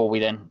context before we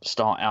then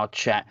start our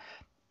chat.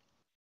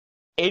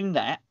 In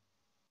that,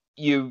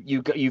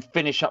 you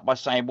finish up by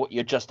saying what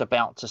you're just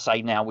about to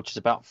say now, which is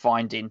about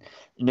finding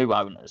new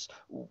owners.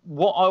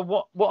 What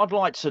I'd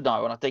like to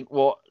know, and I think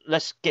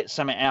let's get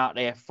something out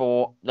there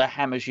for the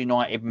Hammers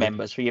United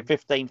members, for your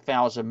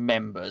 15,000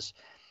 members.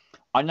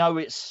 I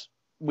know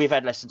we've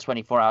had less than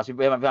 24 hours. We've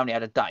only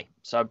had a day.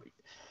 So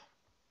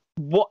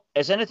what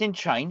has anything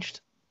changed?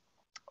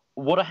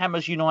 What do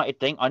Hammers United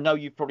think? I know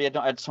you've probably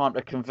not had time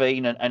to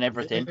convene and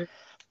everything.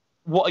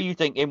 What are you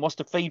thinking? What's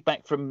the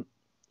feedback from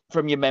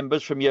your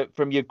members, from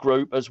your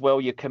group as well,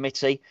 your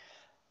committee?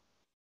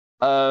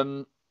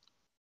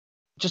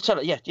 Just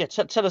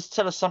tell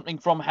us something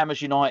from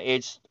Hammers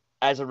United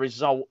as a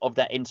result of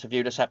that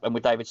interview that's happened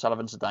with David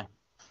Sullivan today.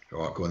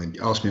 All right, go on then.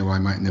 Ask me away,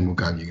 mate, and then we'll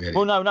go. You can edit.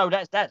 Well, no,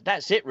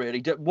 that's it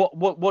really.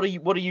 What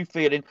are you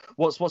feeling?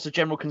 What's the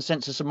general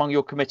consensus among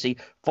your committee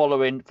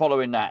following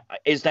that?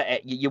 Is that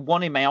it? You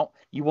want him out?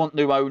 You want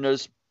new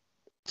owners?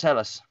 Tell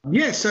us.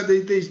 Yeah, so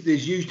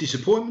there's huge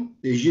disappointment.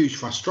 There's huge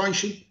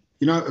frustration.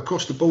 You know,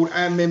 across the board,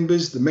 our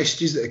members, the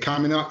messages that are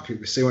coming up,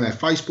 people see on our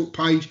Facebook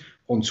page,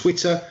 on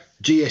Twitter.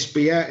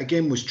 GSB out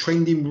again was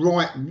trending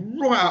right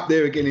up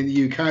there again in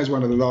the UK as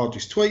one of the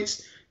largest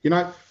tweets. You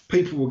know,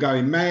 people were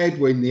going mad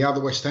when the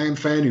other West Ham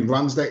fan who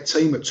runs that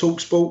team at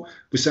talkSPORT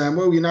was saying,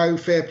 well, you know,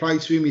 fair play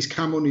to him. He's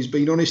come on, he's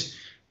been honest.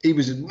 He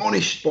was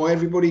admonished by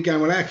everybody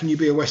going, well, how can you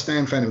be a West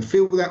Ham fan and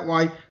feel that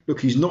way?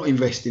 Look, he's not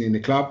investing in the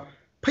club.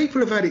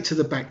 People have had it to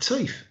the back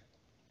teeth.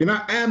 You know,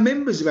 our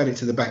members have had it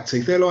to the back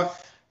teeth. They're like,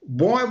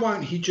 why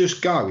won't he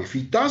just go? If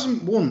he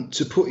doesn't want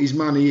to put his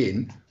money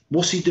in,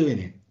 what's he doing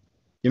it?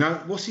 You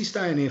know, what's he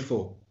staying here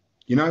for?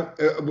 You know,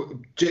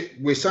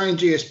 we're saying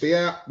GSB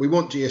out. We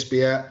want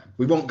GSB out.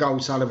 We want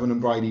Gold, Sullivan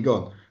and Brady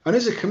gone. And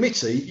as a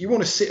committee, you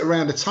want to sit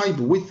around a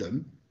table with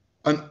them.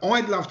 And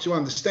I'd love to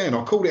understand.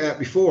 I called it out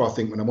before, I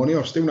think, when I'm on here.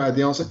 I've still not had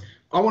the answer.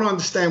 I want to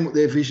understand what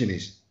their vision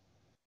is.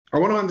 I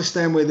want to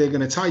understand where they're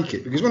going to take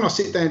it. Because when I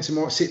sit down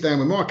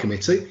with my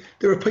committee,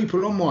 there are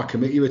people on my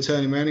committee who are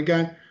turning around and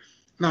going,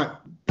 no,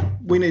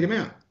 we need them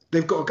out.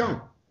 They've got to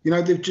go. You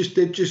know, they've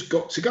just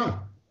got to go.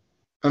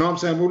 And I'm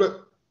saying, well,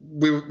 look,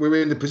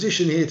 we're in the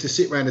position here to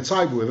sit around the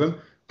table with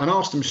them and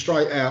ask them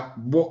straight out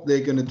what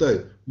they're going to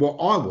do. What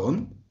I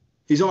want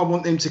is I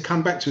want them to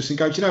come back to us and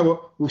go, do you know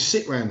what? We'll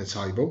sit around the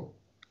table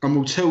and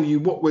we'll tell you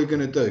what we're going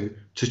to do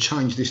to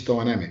change this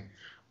dynamic.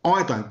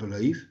 I don't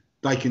believe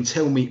they can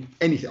tell me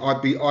anything.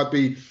 I'd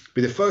be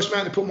the first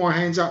man to put my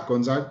hands up,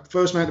 Gonzo.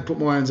 First man to put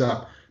my hands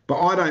up. But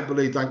I don't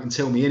believe they can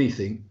tell me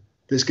anything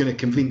that's going to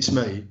convince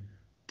me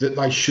that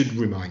they should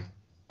remain.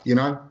 You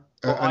know.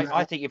 Well,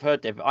 I think you've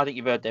heard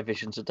their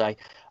vision today.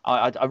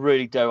 I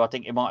really do. I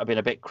think it might have been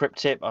a bit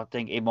cryptic. I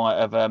think he might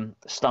have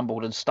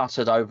stumbled and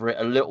stuttered over it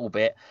a little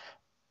bit.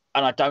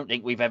 And I don't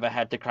think we've ever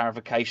had the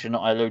clarification that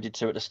I alluded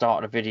to at the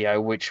start of the video,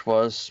 which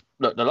was,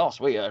 look, the last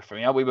we heard from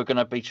you, we were going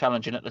to be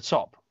challenging at the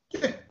top.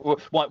 Yeah.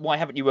 Why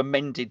haven't you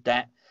amended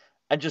that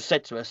and just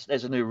said to us,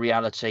 there's a new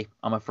reality,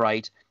 I'm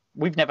afraid.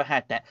 We've never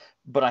had that.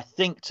 But I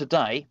think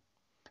today,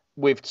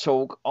 with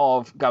talk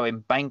of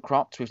going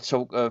bankrupt, with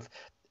talk of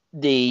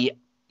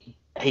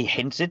he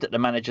hinted that the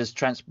manager's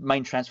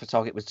main transfer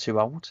target was too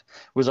old,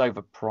 was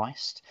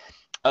overpriced,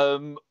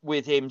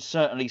 with him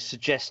certainly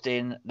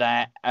suggesting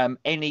that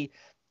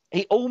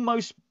he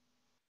almost,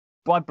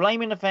 by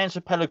blaming the fans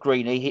for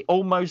Pellegrini, he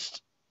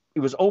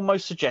was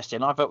almost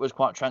suggesting, I thought it was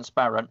quite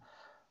transparent,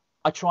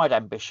 I tried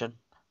ambition,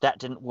 that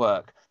didn't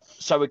work.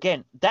 So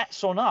again,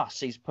 that's on us,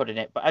 he's putting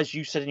it. But as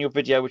you said in your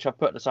video, which I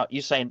put this up,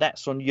 you're saying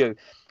that's on you.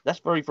 That's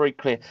very, very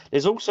clear.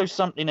 There's also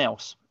something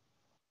else.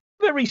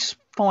 Very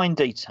fine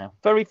detail,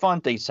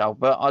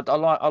 but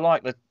I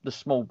like the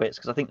small bits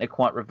because I think they're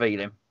quite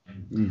revealing.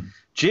 Mm.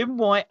 Jim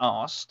White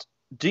asked,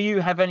 do you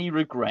have any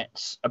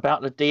regrets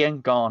about the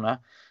Diangana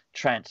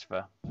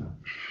transfer?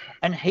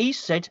 And he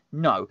said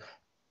no.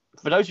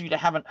 For those of you that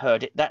haven't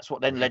heard it, that's what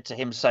then led to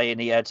him saying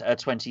he had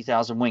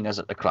 20,000 wingers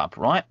at the club,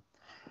 right?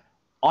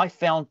 I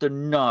found the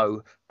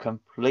no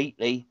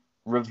completely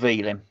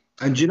revealing.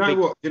 And do you know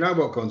what? You know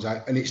what,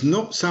 Gonzo? And it's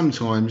not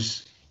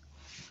sometimes.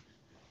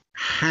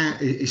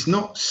 It's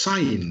not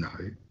saying no.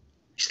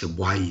 It's the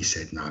way he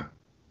said no.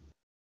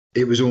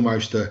 It was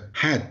almost a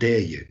 "How dare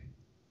you?"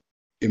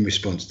 in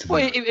response to.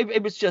 Well,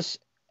 it was just.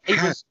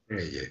 How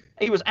dare you?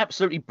 He was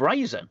absolutely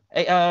brazen.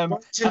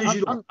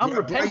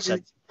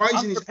 Unrepentant.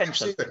 Brazen.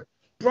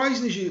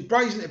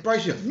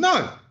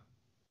 No.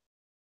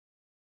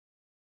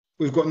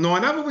 We've got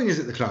 9 other wingers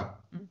at the club.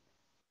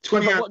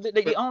 20.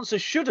 The answer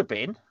should have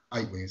been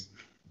 8 wingers.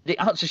 The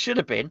answer should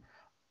have been,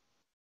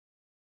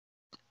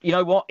 you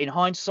know what? In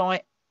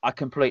hindsight, I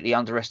completely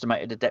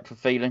underestimated the depth of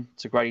feeling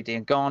to Grady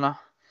Diangana.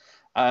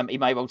 He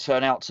may well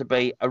turn out to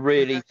be a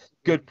really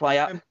good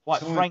player.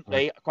 Quite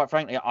frankly,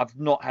 I've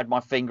not had my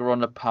finger on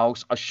the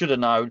pulse. I should have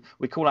known.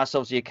 We call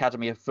ourselves the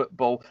Academy of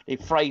Football. The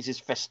phrase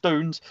is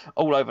festooned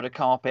all over the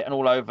carpet and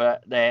all over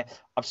there.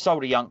 I've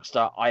sold a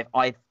youngster.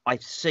 I've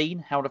seen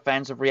how the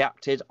fans have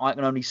reacted. I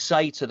can only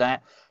say to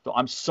that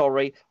I'm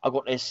sorry. I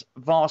got this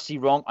vastly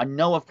wrong. I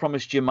know I've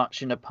promised you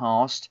much in the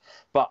past,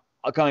 but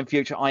going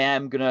future, I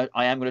am gonna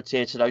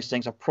adhere to those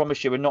things. I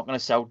promise you, we're not going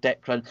to sell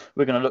Declan.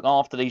 We're going to look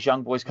after these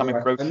young boys coming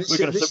through. We're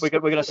going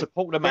to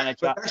support the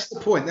manager. That's the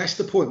point. That's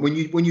the point. When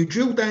you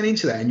drill down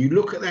into that and you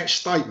look at that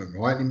statement,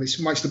 right, and this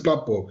makes the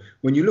blood boil.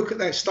 When you look at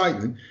that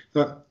statement,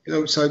 so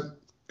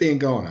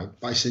Diangana,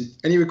 basically,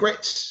 any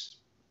regrets?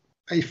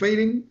 Are you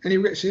feeling any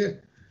regrets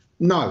here?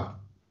 No.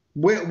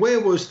 Where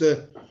was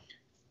the?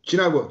 Do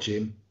you know what,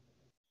 Jim?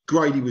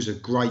 Grady was a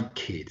great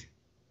kid.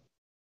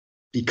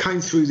 He came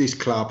through this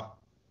club.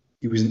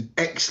 He was an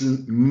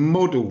excellent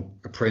model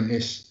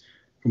apprentice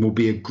and will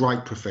be a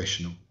great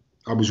professional.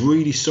 I was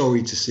really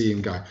sorry to see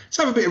him go. Let's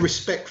have a bit of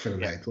respect for the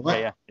lad,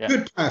 right? Yeah.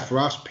 Good player for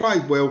us,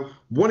 played well,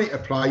 wanted to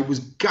play, was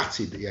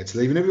gutted that he had to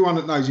leave. And everyone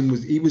that knows him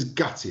was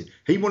gutted.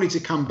 He wanted to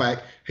come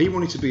back. He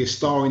wanted to be a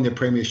star in the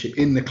Premiership,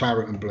 in the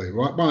claret and blue,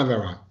 right? One of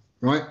our own,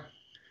 right?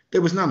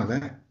 There was none of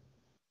that.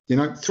 You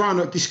know, thrown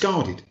out,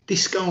 discarded,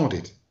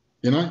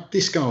 you know,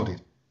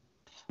 discarded.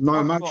 No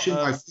emotion,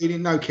 no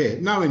feeling, no care,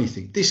 no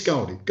anything,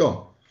 discarded,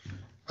 gone.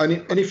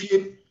 And if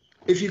you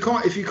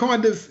kind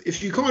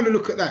of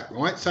look at that,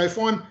 right? So if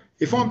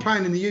I'm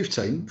playing in the youth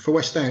team for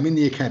West Ham in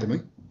the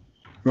academy,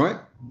 right?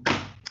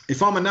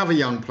 If I'm another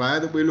young player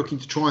that we're looking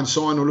to try and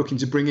sign or looking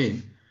to bring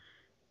in,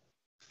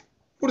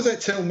 what does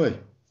that tell me?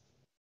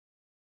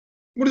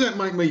 What does that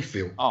make me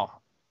feel? Oh,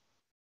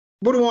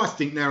 what do I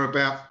think now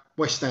about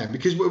West Ham?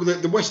 Because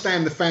the West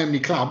Ham, the family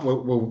club,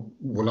 well,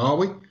 are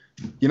we?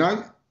 You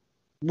know,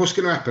 what's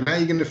going to happen? How are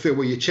you going to feel?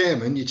 Well, your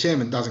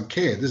chairman doesn't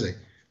care, does he?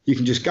 You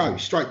can just go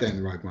straight down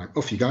the road, mate.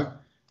 Off you go.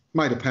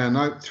 Made a pound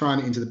note, throwing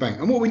it into the bank.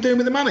 And what are we doing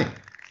with the money?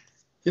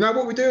 You know,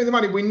 what we're doing with the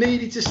money? We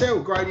needed to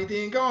sell Grady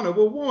Diangana.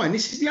 Well, why? And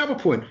this is the other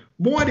point.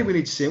 Why did we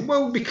need to sell him?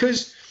 Well,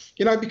 because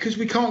we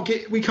can't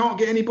get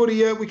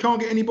anybody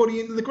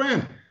into the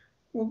ground.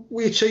 Well,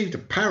 we achieved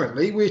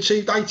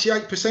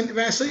 88% of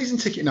our season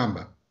ticket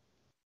number.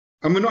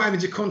 And we're not having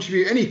to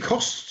contribute any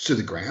costs to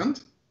the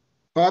ground.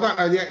 I don't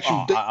know the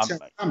actual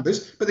detailed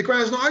numbers, but the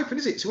ground's not open,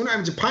 is it? So we're not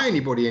having to pay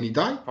anybody any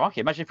day. Crikey,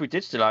 imagine if we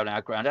did still own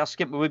our ground. How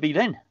skimp would we be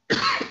then?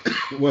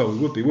 Well, we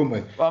would be, wouldn't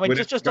we? Well, I mean,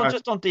 just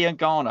on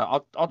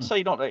Diangana, I'd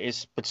say not that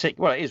it's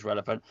particular. Well, it is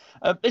relevant.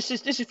 This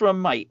is from a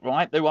mate,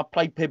 right, who I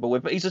played pibble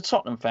with, but he's a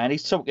Tottenham fan.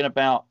 He's talking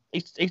about.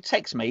 He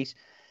texts me.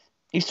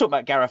 He's talking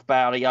about Gareth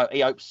Bale.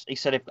 He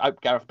said if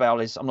Gareth Bale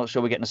is, I'm not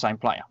sure we're getting the same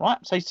player, right?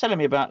 So he's telling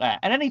me about that.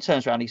 And then he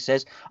turns around and he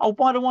says, oh,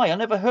 by the way, I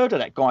never heard of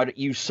that guy that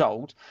you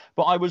sold,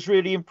 but I was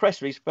really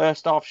impressed with his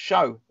first half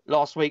show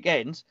last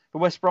weekend for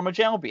West Bromwich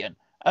Albion.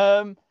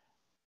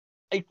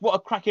 What a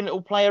cracking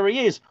little player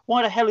he is.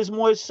 Why the hell is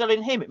Moyes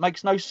selling him? It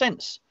makes no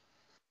sense.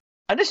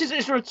 And this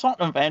is for a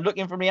Tottenham fan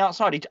looking from the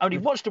outside. He only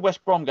watched the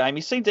West Brom game.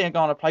 He's seen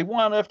Diangana play.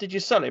 Why on earth did you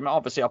sell him?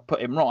 Obviously, I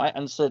put him right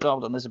and said,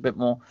 hold on, there's a bit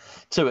more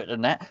to it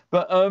than that.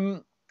 But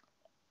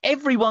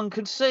everyone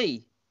can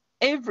see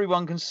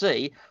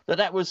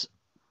that was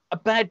a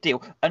bad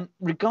deal. And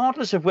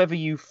regardless of whether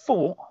you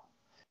thought,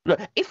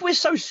 look, if we're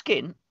so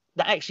skint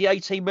that actually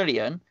 18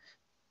 million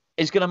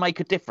is going to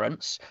make a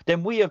difference,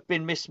 then we have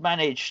been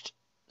mismanaged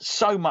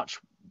so much.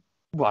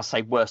 Well, I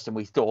say worse than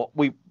we thought.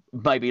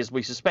 Maybe as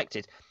we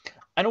suspected.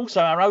 And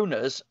also, our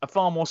owners are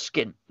far more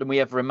skint than we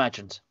ever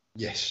imagined.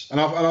 Yes,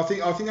 and I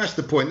think that's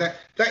the point.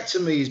 That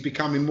to me is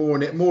becoming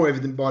more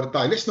evident by the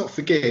day. Let's not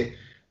forget,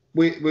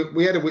 we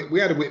had a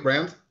whip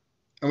round,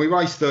 and we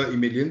raised 30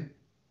 million,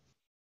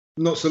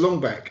 not so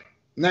long back.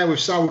 Now we've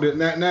sold it.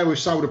 Now we've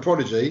sold a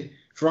Prodigy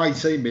for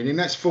 18 million.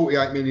 That's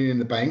 48 million in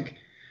the bank.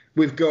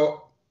 We've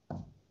got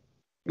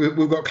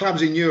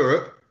clubs in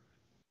Europe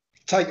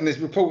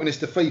reporting this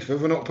to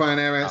FIFA. We're not paying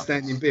our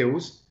outstanding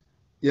bills,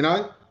 you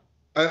know.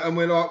 And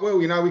we're like,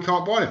 well, you know, we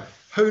can't buy them.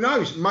 Who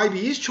knows? Maybe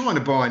he's trying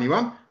to buy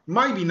anyone.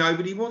 Maybe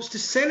nobody wants to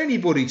sell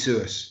anybody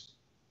to us.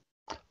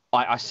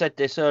 I said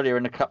this earlier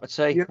in a cup of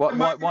tea. Yeah.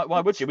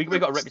 Why would you? We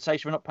got a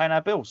reputation for not paying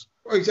our bills.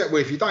 Well, exactly.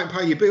 Well, if you don't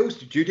pay your bills,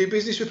 do you do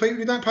business with people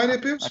who don't pay their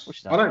bills? Of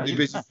course you I don't. don't do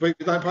business with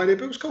people who don't pay their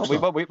bills. Of course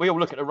not. We all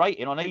look at the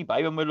rating on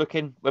eBay when we're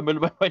looking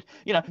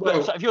you know.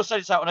 Well, so if you're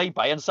selling this out on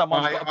eBay and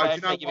someone's got a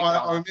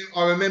bad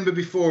I remember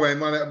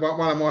beforehand one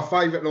of my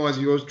favourite lines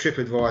of yours,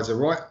 TripAdvisor,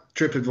 right?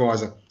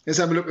 TripAdvisor. Let's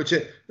have a look at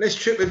it. Let's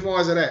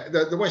TripAdvisor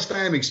that the West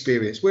Ham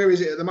experience. Where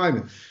is it at the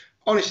moment?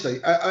 Honestly,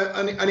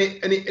 and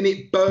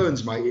it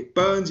burns, mate. It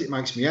burns. It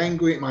makes me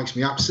angry. It makes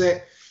me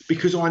upset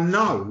because I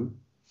know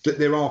that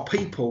there are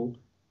people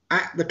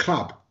at the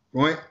club,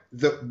 right,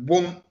 that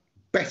want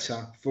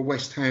better for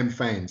West Ham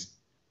fans.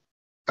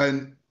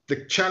 And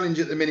the challenge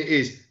at the minute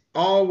is,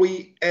 are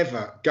we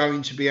ever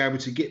going to be able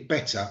to get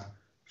better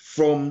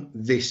from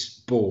this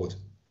board?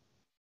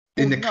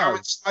 In the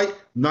current state,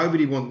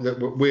 nobody wants that.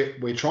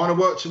 We're trying to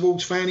work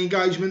towards fan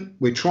engagement.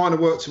 We're trying to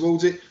work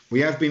towards it. We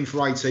have been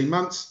for 18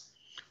 months.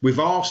 We've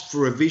asked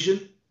for a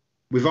vision.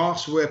 We've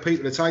asked for where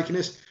people are taking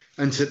us.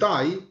 And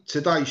today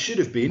should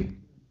have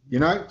been,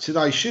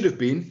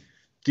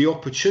 the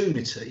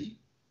opportunity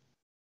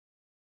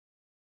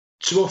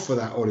to offer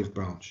that olive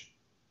branch.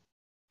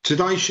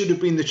 Today should have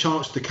been the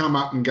chance to come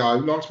up and go,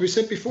 like we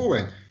said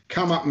beforehand,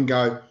 come up and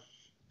go,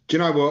 do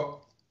you know what?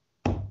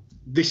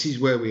 This is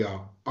where we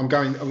are. I'm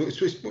going,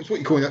 it's what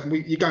you call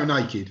it, you go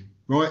naked,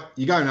 right?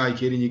 You go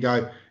naked and you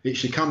go, it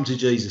should come to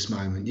Jesus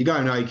moment. You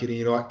go naked and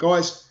you're like,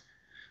 guys,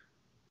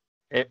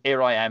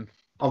 here I am.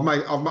 I've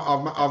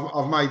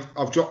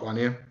dropped one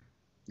here.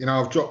 You know,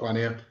 I've dropped one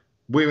here.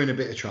 We're in a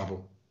bit of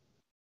trouble.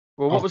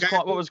 Well, what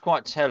was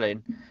quite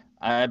telling,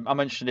 I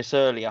mentioned this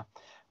earlier,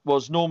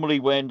 was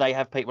normally when they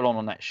have people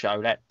on that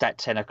show, that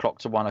 10 o'clock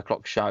to 1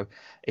 o'clock show,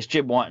 it's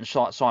Jim White and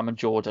Simon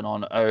Jordan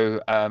on,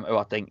 who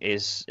I think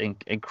is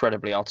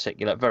incredibly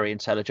articulate, very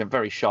intelligent,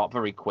 very sharp,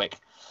 very quick.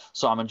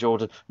 Simon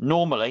Jordan.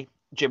 Normally,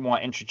 Jim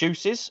White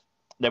introduces,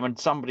 then when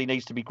somebody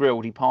needs to be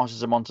grilled, he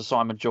passes them on to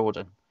Simon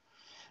Jordan.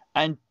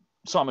 And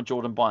Simon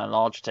Jordan, by and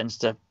large, tends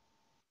to,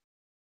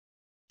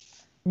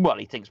 well,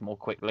 he thinks more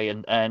quickly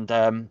and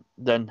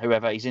than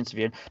whoever he's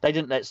interviewing. They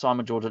didn't let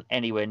Simon Jordan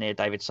anywhere near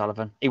David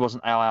Sullivan. He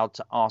wasn't allowed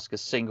to ask a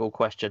single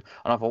question.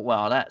 And I thought,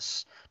 well,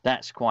 that's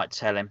quite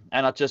telling.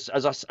 And I just,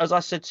 as I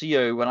said to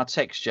you when I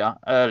texted you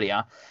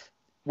earlier,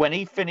 when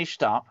he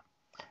finished up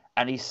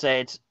and he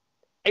said,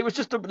 it was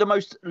just the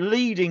most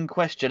leading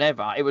question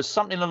ever. It was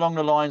something along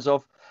the lines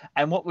of,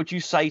 and what would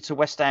you say to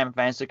West Ham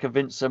fans to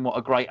convince them what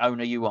a great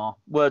owner you are?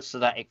 Words to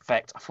that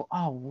effect. I thought,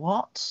 oh,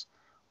 what?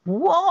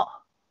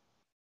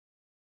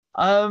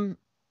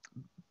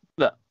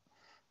 Look,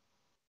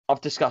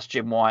 I've discussed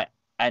Jim White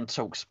and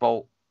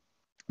talkSPORT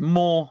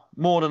more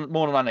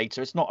than I need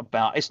to. It's not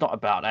about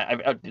that.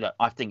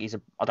 I don't think he's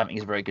a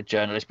very good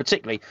journalist,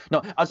 particularly.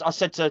 No, as I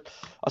said to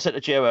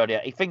Gio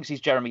earlier, he thinks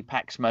he's Jeremy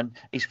Paxman,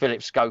 he's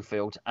Philip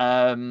Schofield,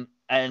 and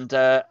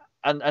that's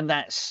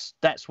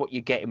what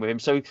you're getting with him.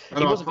 So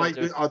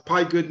I'd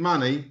pay good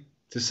money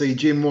to see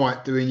Jim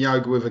White doing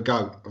yoga with a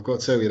goat. I've got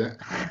to tell you that.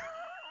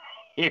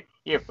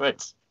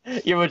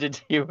 you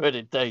would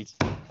indeed.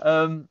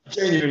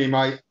 Genuinely,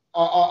 mate.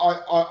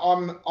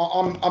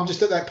 I'm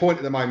just at that point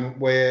at the moment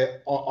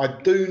where I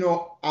do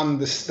not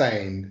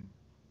understand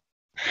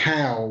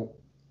how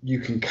you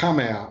can come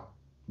out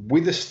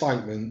with a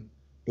statement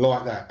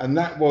like that. And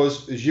that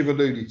was, as you've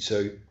alluded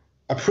to,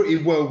 a pretty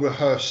well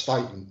rehearsed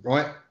statement,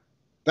 right?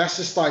 That's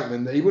a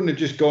statement that he wouldn't have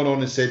just gone on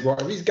and said, right,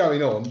 if he's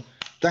going on,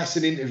 that's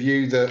an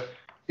interview that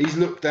he's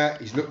looked at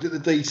the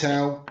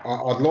detail.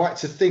 I'd like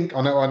to think,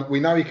 we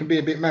know he can be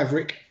a bit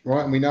maverick,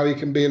 right? And we know he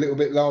can be a little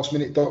bit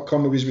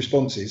lastminute.com with his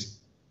responses.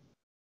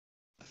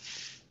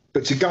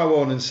 But to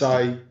go on and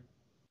say,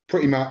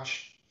 pretty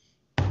much,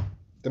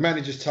 the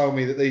manager's told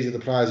me that these are the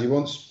players he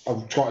wants.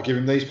 I'll try to give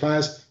him these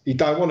players. He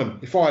don't want them.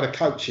 If I had a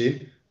coach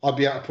in, I'd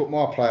be able to put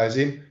my players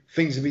in.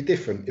 Things would be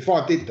different. If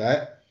I did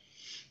that,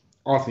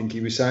 I think he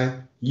was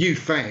saying, you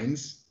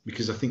fans,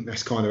 because I think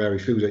that's kind of how he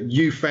feels, that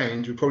you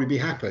fans would probably be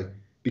happy.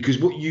 Because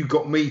what you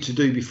got me to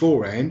do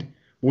beforehand,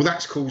 well,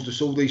 that's caused us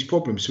all these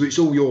problems. So it's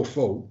all your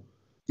fault.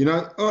 You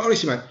know,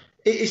 honestly, mate,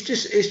 it's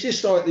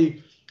just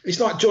like it's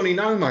like Johnny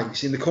No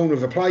Mates in the corner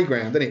of a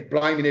playground, isn't it?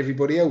 Blaming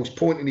everybody else,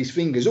 pointing his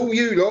fingers. All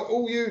you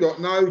lot.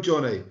 No,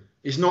 Johnny,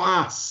 it's not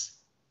us.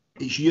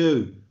 It's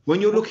you.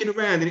 When you're looking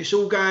around and it's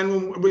all going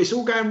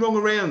wrong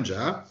around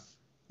you,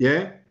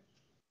 yeah,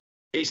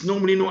 it's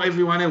normally not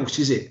everyone else,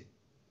 is it?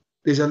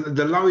 There's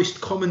the lowest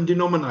common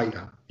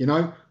denominator, you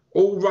know?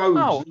 All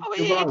roads.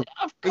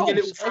 Of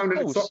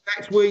course.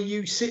 That's where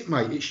you sit,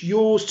 mate. It's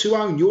yours to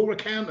own. You're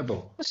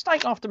accountable.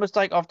 Mistake after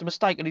mistake after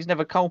mistake, and he's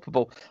never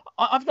culpable.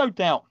 I've no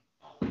doubt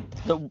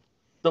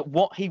that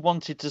what he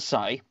wanted to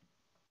say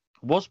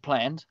was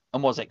planned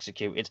and was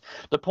executed.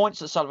 The points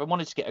that Sullivan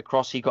wanted to get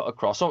across, he got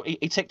across. So he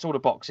ticked all the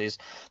boxes: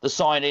 the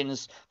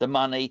signings, the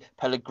money,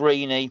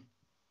 Pellegrini,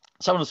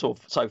 so on and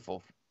so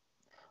forth.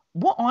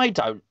 What I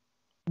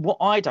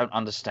don't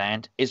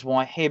understand is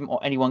why him or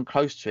anyone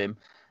close to him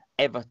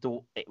ever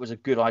thought it was a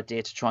good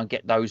idea to try and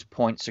get those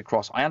points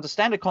across. I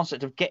understand the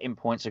concept of getting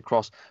points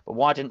across, but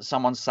why didn't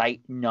someone say,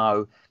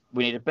 no,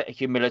 we need a bit of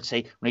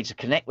humility, we need to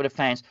connect with the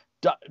fans.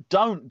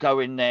 Don't go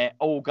in there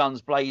all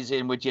guns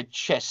blazing with your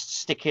chest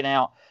sticking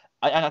out.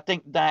 And I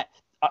think that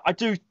I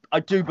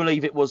do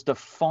believe it was the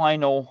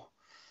final,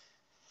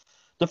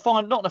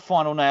 not the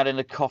final nail in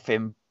the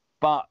coffin,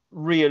 but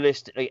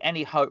realistically,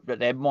 any hope that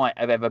there might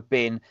have ever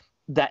been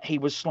that he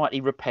was slightly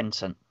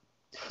repentant,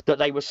 that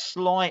they were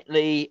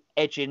slightly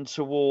edging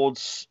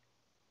towards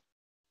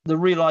the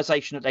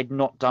realization that they'd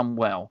not done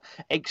well,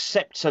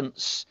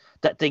 acceptance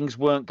that things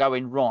weren't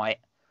going right.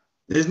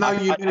 There's no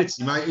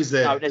humility, mate, is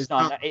there? No, there's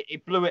none.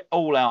 It blew it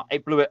all out.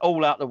 It blew it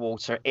all out the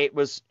water. It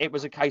was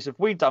a case of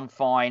we've done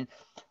fine.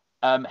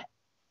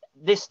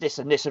 This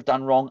and this have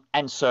done wrong,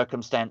 and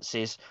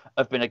circumstances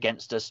have been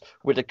against us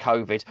with the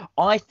COVID.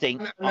 I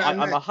think I'm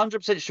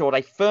 100% sure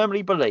they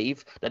firmly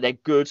believe that they're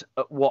good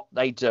at what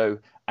they do,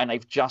 and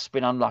they've just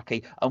been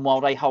unlucky. And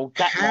while they hold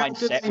that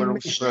mindset, we're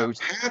all screwed.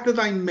 How do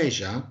they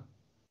measure,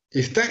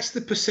 if that's the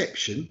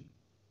perception,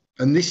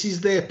 and this is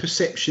their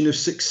perception of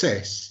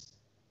success?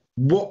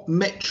 What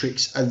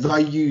metrics are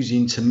they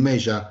using to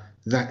measure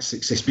that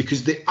success?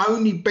 Because the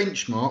only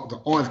benchmark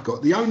that I've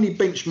got, the only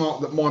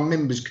benchmark that my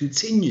members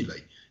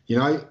continually,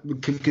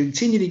 can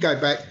continually go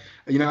back,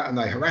 and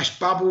they harass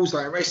Bubbles,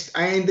 they harass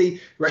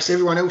Andy, harass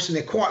everyone else, and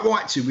they're quite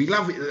right to. We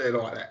love it that they're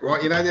like that,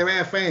 right? They're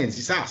our fans.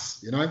 It's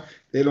us,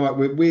 They're like,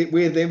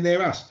 we're them,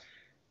 they're us.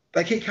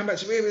 They keep coming back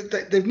to me.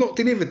 They've not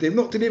delivered. They've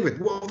not delivered.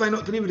 What have they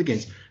not delivered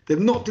against? They've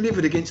not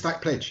delivered against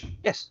that pledge.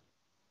 Yes.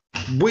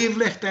 We've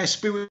left our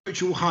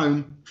spiritual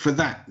home for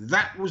that.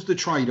 That was the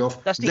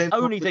trade-off. That's the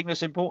only thing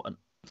that's important.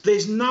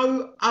 There's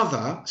no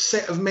other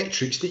set of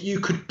metrics that you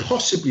could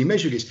possibly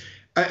measure against.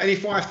 And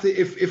if I have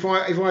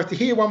to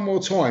hear one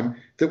more time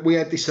that we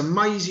had this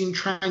amazing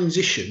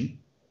transition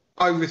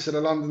over to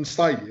the London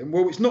Stadium,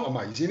 well, it's not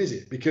amazing, is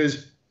it?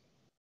 Because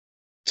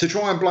to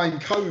try and blame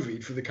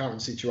COVID for the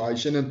current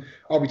situation, and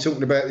I'll be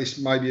talking about this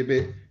maybe a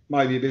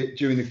bit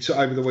during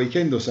over the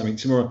weekend or something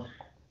tomorrow.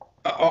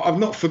 I've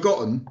not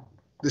forgotten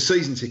the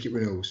season ticket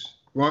renewals,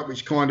 right,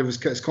 which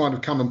has kind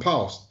of come and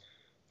passed.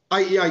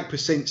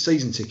 88%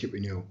 season ticket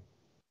renewal,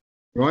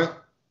 right?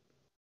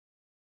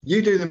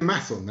 You do the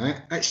math on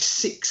that, that's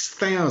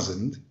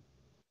 6,000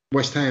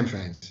 West Ham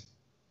fans.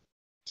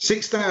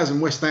 6,000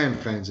 West Ham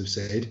fans have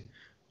said,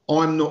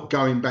 I'm not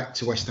going back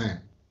to West Ham.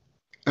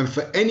 And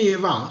for any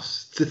of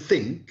us to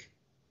think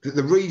that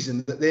the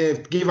reason that they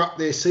give up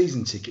their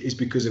season ticket is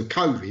because of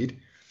COVID,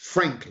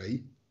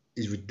 frankly,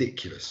 is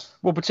ridiculous.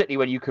 Well, particularly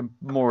when you can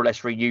more or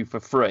less renew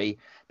for free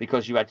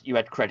because you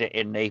had credit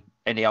in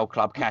the old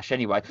club cash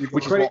anyway,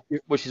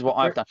 which is what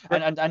I've done.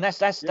 And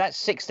that's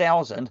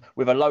 6,000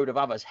 with a load of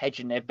others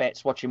hedging their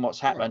bets, watching what's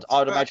happened.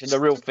 I'd imagine the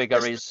real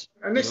figure is.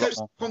 And let's have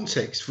some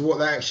context for what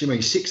that actually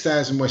means.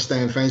 6,000 West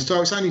Ham fans.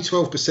 So it's only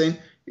 12%.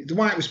 The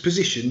way it was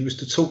positioned was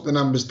to talk the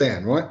numbers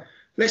down, right?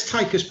 Let's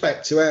take us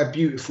back to our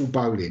beautiful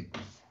bowling,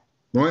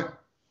 right?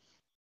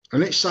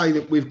 And let's say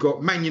that we've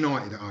got Man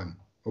United at home,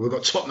 or we've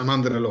got Tottenham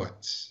under the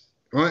lights,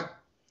 right?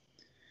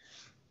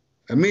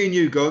 And me and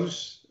you,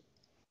 Gonz,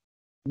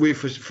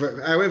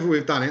 for however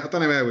we've done it, I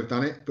don't know how we've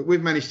done it, but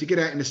we've managed to get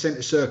out in the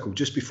centre circle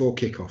just before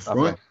kick-off,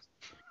 right?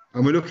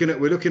 And we're looking at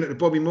the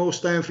Bobby Moore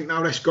stand, think,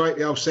 no, that's great,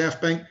 the old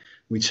South Bank.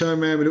 We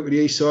turn around, we look at the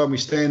east side, and we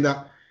stand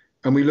up,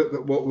 and we look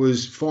at what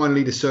was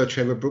finally the Sir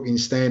Trevor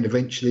Brookings stand,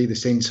 eventually the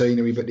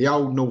centenary, but the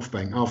old North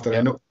Bank after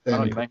they knocked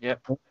down.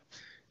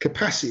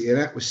 Capacity of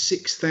that was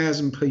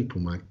 6,000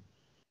 people, mate.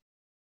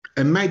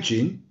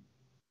 Imagine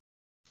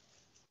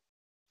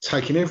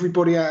taking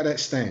everybody out of that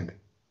stand.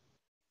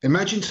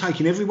 Imagine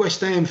taking every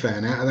West Ham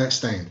fan out of that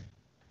stand.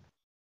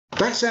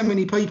 That's how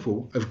many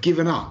people have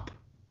given up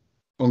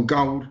on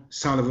Gold,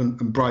 Sullivan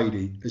and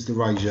Brady as the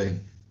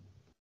regime.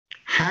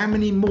 How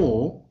many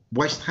more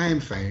West Ham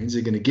fans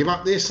are going to give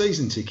up their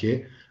season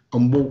ticket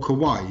and walk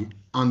away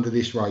under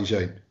this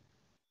regime?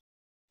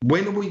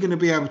 When are we going to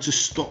be able to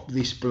stop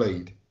this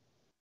bleed?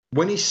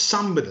 When is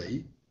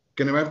somebody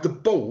going to have the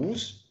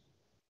balls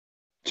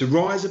to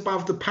rise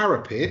above the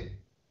parapet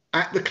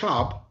at the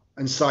club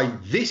and say,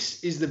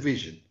 this is the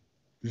vision,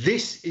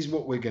 this is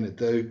what we're going to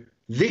do,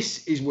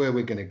 this is where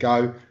we're going to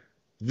go,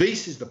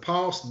 this is the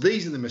past,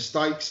 these are the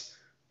mistakes,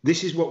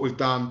 this is what we've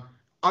done,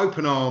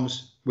 open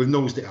arms, we've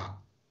nosed it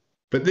up.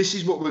 But this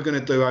is what we're going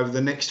to do over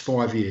the next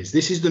 5 years.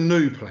 This is the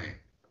new plan.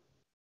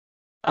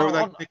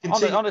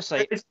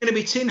 Honestly, it's going to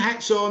be tin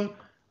hats on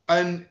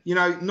and,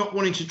 not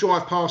wanting to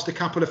drive past a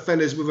couple of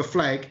fellas with a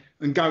flag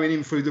and going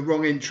in through the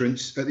wrong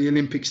entrance at the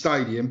Olympic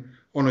Stadium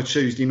on a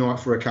Tuesday night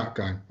for a cup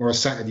game or a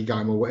Saturday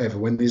game or whatever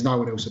when there's no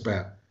one else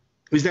about.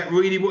 Is that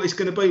really what it's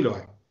going to be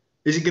like?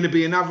 Is it going to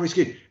be another?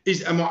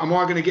 Am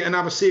I going to get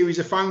another series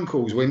of phone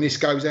calls when this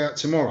goes out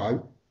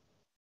tomorrow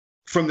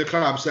from the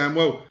club saying,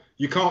 well,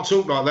 you can't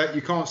talk like that,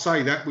 you can't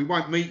say that, we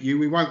won't meet you,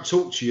 we won't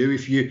talk to you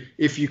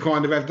if you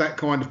kind of have that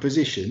kind of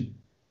position?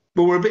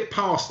 But we're a bit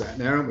past that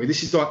now, aren't we?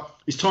 This is like,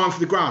 it's time for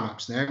the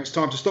grown-ups now. It's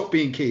time to stop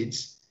being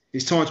kids.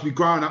 It's time to be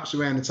grown-ups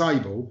around the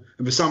table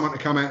and for someone to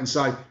come out and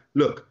say,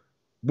 look,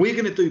 We're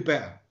going to do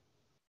better.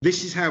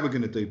 This is how we're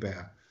going to do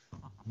better.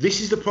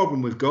 This is the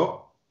problem we've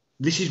got.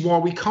 This is why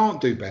we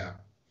can't do better.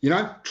 You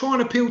know, try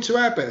and appeal to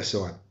our better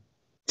side.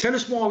 Tell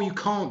us why you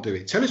can't do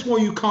it. Tell us why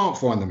you can't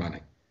find the money.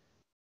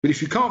 But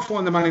if you can't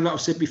find the money, like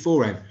I've said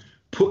beforehand,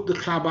 put the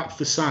club up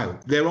for sale.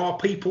 There are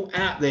people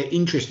out there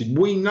interested.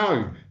 We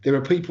know there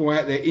are people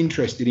out there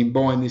interested in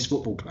buying this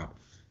football club,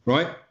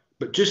 right?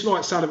 But just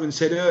like Sullivan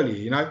said earlier,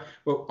 you know,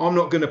 well, I'm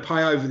not going to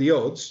pay over the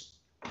odds.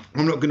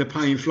 I'm not going to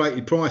pay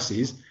inflated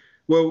prices.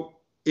 Well,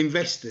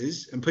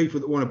 investors and people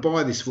that want to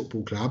buy this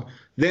football club,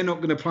 they're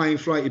not going to pay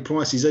inflated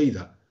prices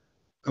either.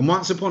 And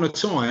once upon a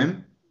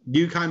time,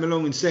 you came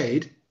along and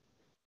said,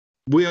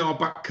 we are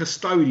but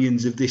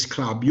custodians of this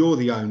club. You're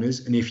the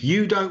owners. And if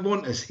you don't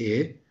want us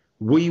here,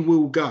 we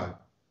will go.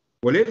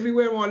 Well,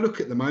 everywhere I look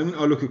at the moment,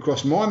 I look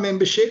across my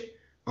membership.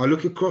 I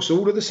look across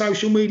all of the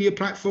social media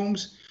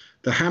platforms,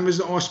 the hammers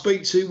that I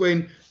speak to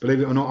when,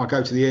 believe it or not, I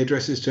go to the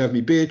hairdressers to have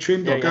my beard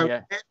trimmed.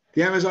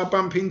 The hammers I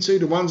bump into,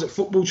 the ones at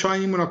football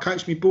training when I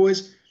coach my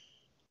boys.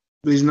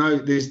 There's no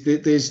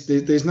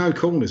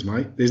corners,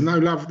 mate. There's no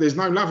love. There's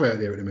no love out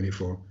there at the minute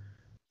for them.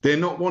 They're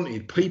not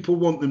wanted. People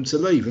want them to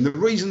leave. And the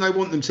reason they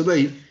want them to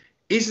leave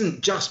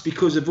isn't just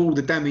because of all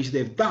the damage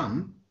they've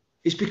done.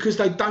 It's because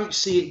they don't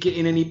see it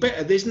getting any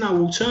better. There's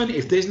no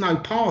alternative. There's no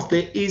path.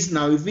 There is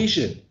no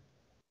vision.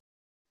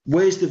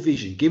 Where's the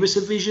vision? Give us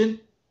a vision.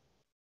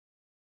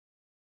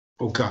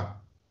 Okay.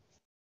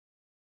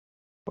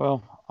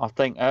 Well, I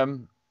think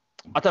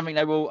I don't think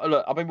they will.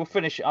 Look, I mean, we'll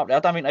finish it up there. I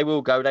don't think they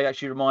will go. They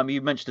actually remind me.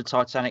 You mentioned the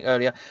Titanic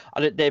earlier.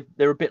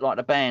 They're a bit like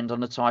the band on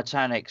the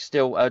Titanic,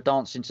 still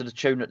dancing to the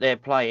tune that they're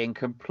playing,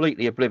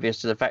 completely oblivious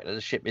to the fact that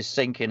the ship is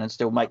sinking and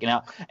still making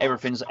out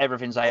everything's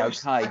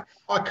a-okay.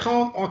 I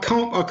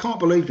can't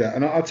believe that,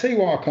 and I'll tell you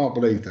why I can't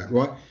believe that.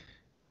 Right,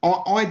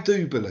 I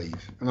do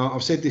believe, and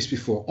I've said this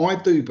before. I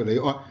do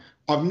believe.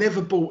 I've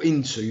never bought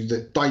into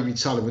that David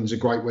Sullivan's a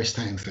great West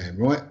Ham fan,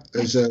 right?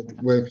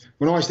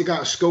 When I used to go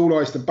to school, I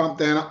used to bump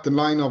down up the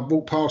lane. I'd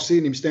walk past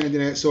seeing him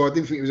standing outside. I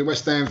didn't think he was a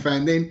West Ham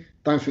fan then.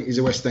 Don't think he's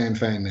a West Ham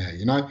fan now,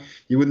 you know?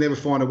 You would never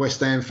find a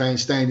West Ham fan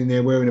standing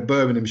there wearing a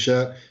Birmingham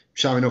shirt,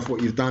 showing off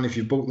what you've done, if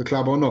you've bought the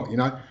club or not, you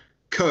know?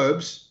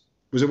 Curbs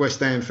was a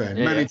West Ham fan.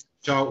 Yeah. Managed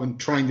Charlton,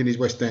 trained in his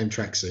West Ham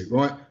tracksuit,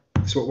 right?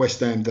 That's what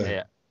West Ham do.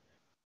 Yeah.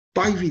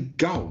 David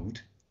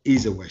Gold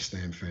is a West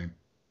Ham fan.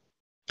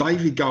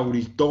 David Gold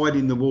is died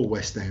in the war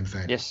West Ham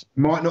fan. Yes.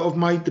 Might not have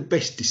made the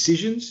best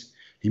decisions.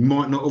 He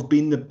might not have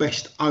been the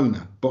best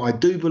owner. But I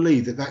do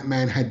believe that that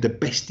man had the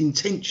best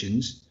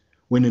intentions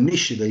when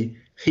initially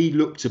he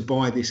looked to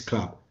buy this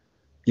club.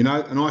 You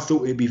know, and I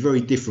thought it'd be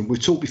very different.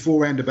 We've talked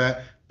beforehand about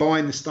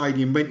buying the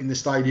stadium, renting the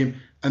stadium,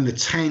 and the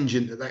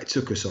tangent that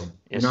took us on.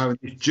 Yes. You know, and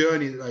this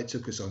journey that they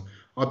took us on.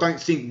 I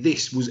don't think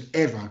this was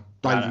ever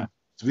David's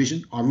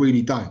vision. I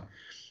really don't.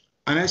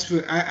 And as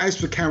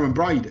for Karen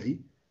Brady,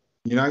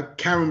 you know,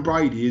 Karen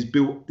Brady has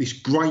built this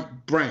great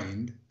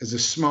brand as a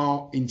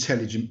smart,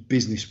 intelligent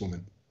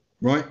businesswoman,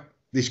 right?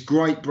 This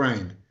great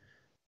brand.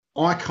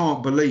 I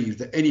can't believe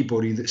that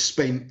anybody that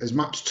spent as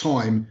much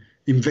time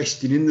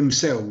investing in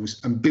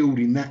themselves and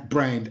building that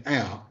brand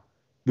out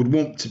would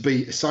want to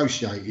be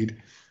associated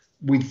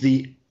with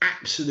the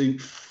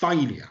absolute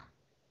failure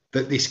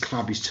that this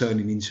club is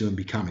turning into and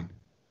becoming.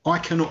 I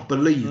cannot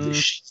believe that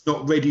she's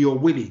not ready or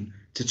willing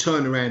to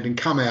turn around and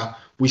come out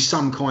with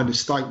some kind of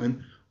statement,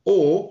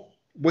 or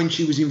when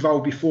she was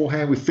involved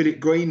beforehand with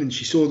Philip Green and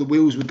she saw the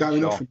wheels were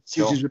going off and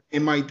decisions were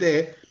being made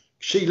there,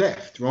 she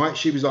left, right?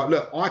 She was like,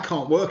 look, I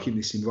can't work in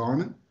this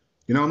environment.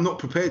 You know, I'm not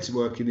prepared to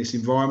work in this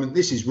environment.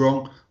 This is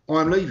wrong.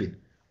 I'm leaving.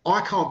 I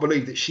can't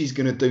believe that she's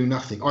going to do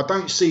nothing. I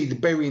don't see the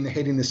burying the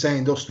head in the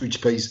sand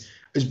ostrich piece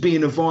as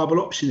being a viable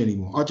option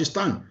anymore. I just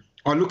don't.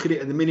 I look at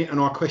it at the minute and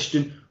I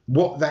question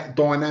what that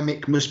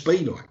dynamic must be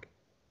like.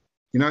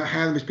 You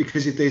know,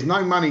 because if there's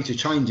no money to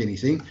change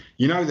anything,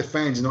 you know the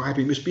fans are not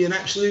happy. It must be an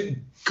absolute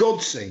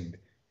godsend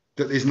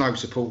that there's no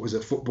supporters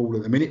at football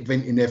at the minute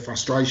venting their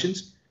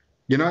frustrations.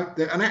 You know,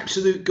 they're an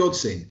absolute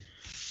godsend.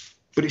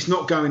 But it's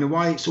not going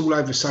away. It's all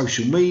over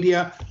social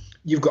media.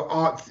 You've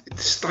got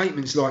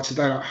statements like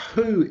today, like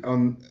who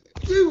on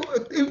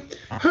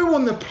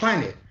the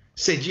planet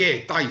said,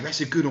 yeah, Dave,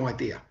 that's a good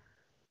idea.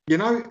 You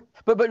know?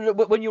 But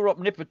when you're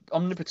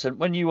omnipotent,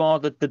 when you are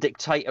the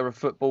dictator of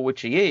football,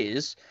 which he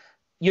is,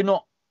 you're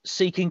not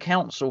seeking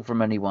counsel from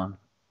anyone.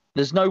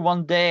 There's no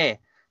one there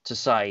to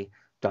say,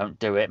 don't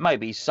do it.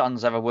 Maybe his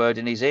sons have a word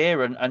in his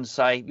ear and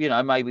say, you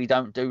know, maybe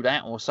don't do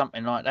that or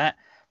something like that.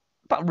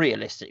 But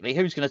realistically,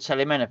 who's going to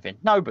tell him anything?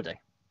 Nobody.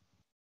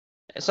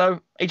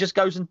 So he just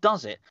goes and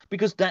does it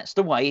because that's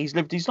the way he's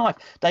lived his life.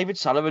 David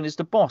Sullivan is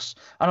the boss.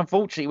 And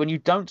unfortunately, when you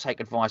don't take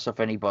advice off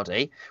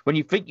anybody, when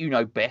you think you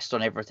know best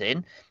on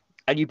everything,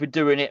 and you've been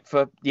doing it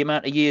for the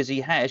amount of years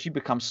he has, you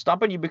become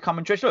stubborn, you become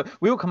entrenched. Look,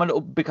 we all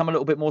become a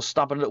little bit more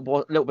stubborn, a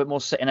little bit more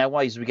set in our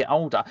ways as we get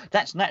older.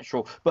 That's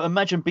natural. But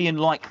imagine being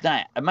like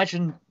that.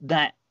 Imagine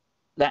that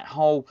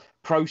whole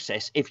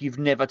process if you've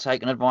never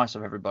taken advice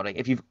of everybody,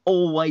 if you've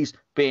always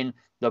been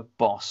the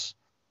boss.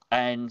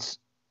 And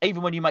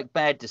even when you make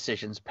bad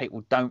decisions,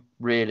 people don't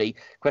really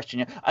question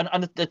you.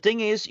 And the thing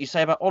is, you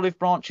say about olive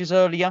branches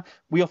earlier,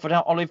 we offered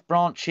out olive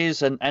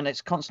branches and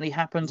it's constantly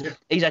happened. Yeah.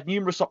 He's had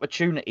numerous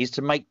opportunities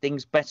to make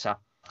things better.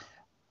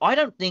 I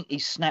don't think he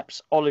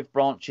snaps olive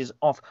branches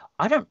off.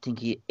 I don't think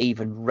he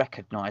even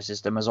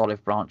recognises them as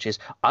olive branches.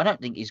 I don't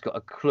think he's got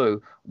a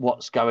clue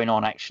what's going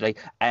on, actually.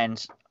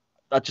 And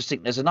I just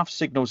think there's enough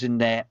signals in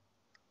there.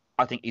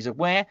 I think he's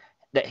aware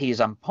that he is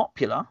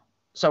unpopular.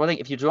 So I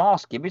think if you do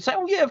ask him, he'd say,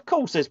 oh, yeah, of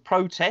course, there's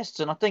protests.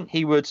 And I think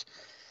he would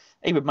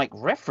make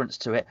reference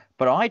to it.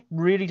 But I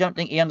really don't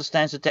think he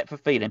understands the depth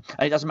of feeling.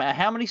 And it doesn't matter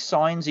how many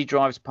signs he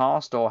drives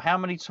past or how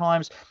many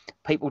times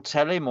people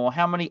tell him or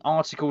how many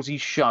articles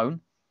he's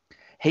shown.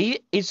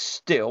 He is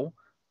still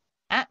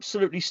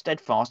absolutely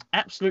steadfast,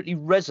 absolutely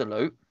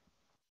resolute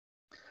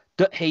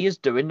that he is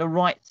doing the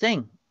right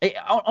thing.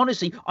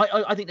 Honestly,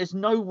 I think there's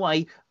no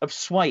way of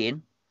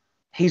swaying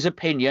his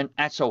opinion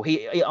at all.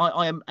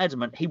 I am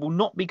adamant he will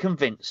not be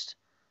convinced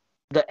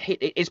that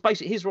it's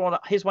basically his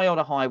way or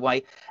the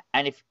highway.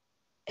 And if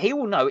he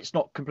will know it's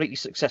not completely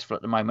successful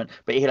at the moment,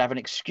 but he'll have an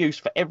excuse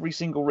for every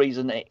single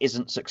reason that it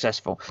isn't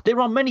successful. There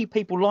are many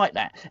people like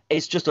that.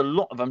 It's just a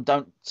lot of them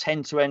don't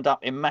tend to end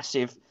up in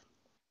massive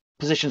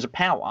positions of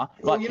power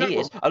like he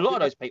is. A lot of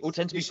those people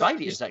tend to be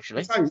failures,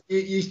 actually.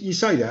 You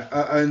say that,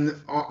 and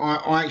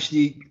I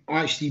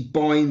actually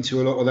buy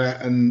into a lot of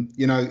that. And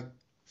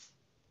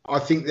I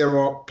think there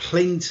are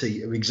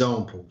plenty of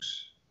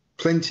examples,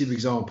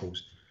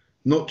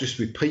 not just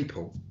with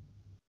people,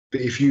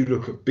 but if you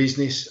look at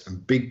business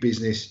and big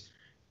businesses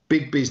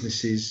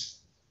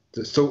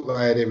that thought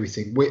they had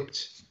everything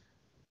whipped,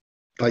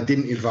 they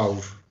didn't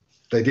evolve,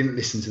 they didn't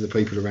listen to the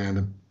people around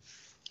them,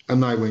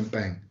 and they went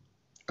bang.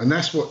 And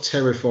that's what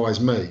terrifies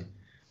me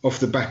off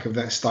the back of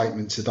that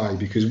statement today,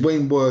 because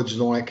when words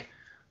like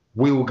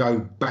 "we'll go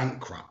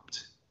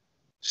bankrupt"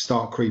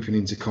 start creeping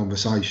into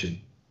conversation,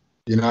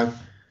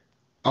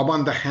 I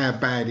wonder how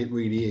bad it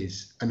really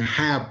is, and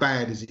how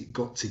bad has it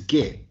got to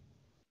get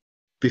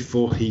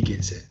before he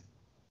gets it?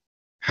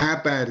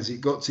 How bad has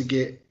it got to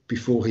get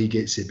before he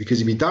gets it?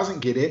 Because if he doesn't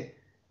get it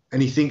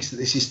and he thinks that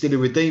this is still a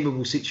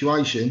redeemable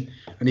situation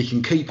and he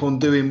can keep on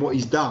doing what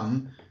he's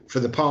done for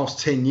the past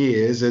 10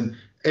 years and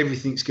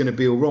everything's going to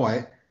be all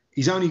right,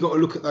 he's only got to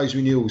look at those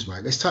renewals,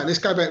 mate. Let's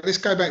go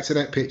back to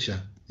that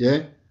picture.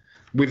 Yeah,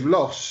 we've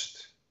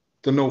lost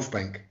the North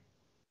Bank.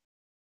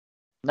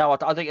 No,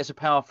 I think it's a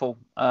powerful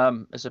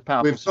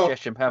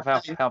suggestion,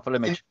 powerful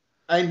image.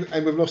 And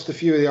we've lost a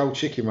few of the old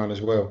chicken run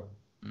as well.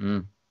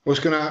 Mm. What's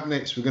going to happen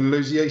next? We're going to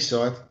lose the east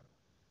side.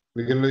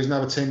 We're going to lose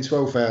another 10,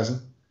 12,000.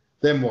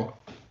 Then what?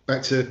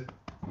 Back to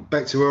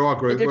where I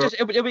grew up.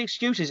 It'll be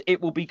excuses.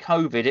 It will be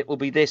COVID. It will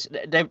be this.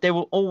 There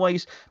will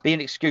always be an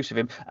excuse of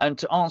him. And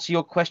to answer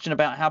your question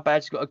about how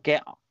bad he's got to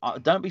get,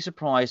 don't be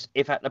surprised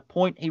if at the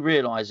point he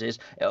realises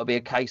it'll be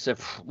a case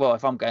of, well,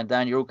 if I'm going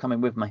down, you're all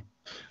coming with me.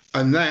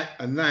 And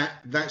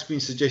that's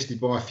been suggested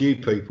by a few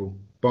people.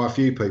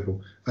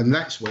 And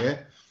that's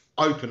where,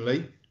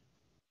 openly,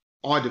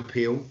 I'd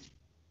appeal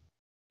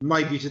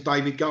maybe to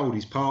David Gold,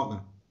 his partner.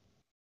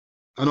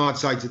 And I'd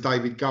say to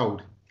David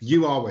Gold,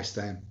 you are West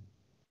Ham.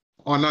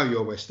 I know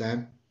you're West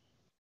Ham.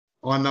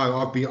 I know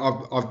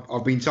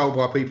I've been told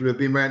by people who have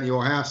been round to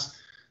your house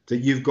that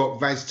you've got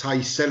Vaz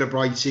Tay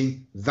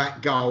celebrating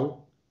that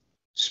goal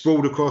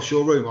sprawled across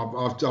your room.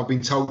 I've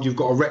been told you've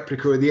got a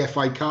replica of the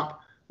FA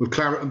Cup with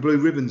claret and blue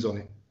ribbons on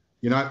it.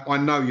 I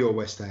know you're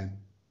West Ham.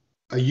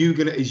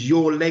 Is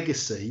your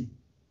legacy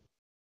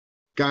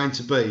going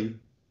to be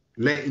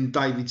letting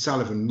David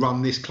Sullivan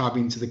run this club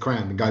into the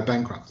ground and go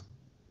bankrupt?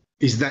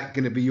 Is that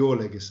going to be your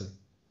legacy?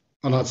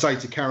 And I'd say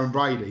to Karen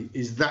Brady,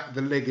 is that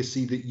the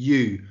legacy that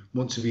you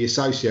want to be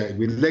associated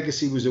with?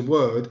 Legacy was a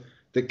word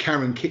that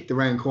Karen kicked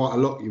around quite a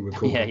lot, you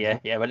recall. Yeah.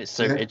 Well, it's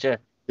suited, yeah.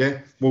 Yeah.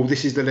 Well,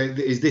 is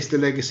this the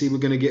legacy we're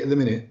going to get at the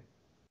minute?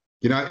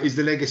 Is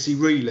the legacy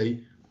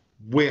really,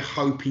 we're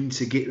hoping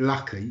to get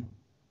lucky.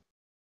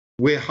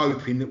 We're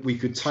hoping that we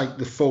could take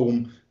the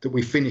form that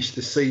we finished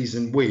the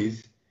season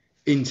with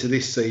into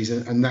this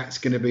season, and that's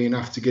going to be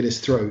enough to get us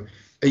through,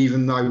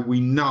 even though we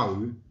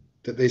know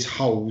that there's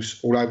holes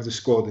all over the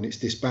squad and it's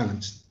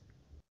disbalanced.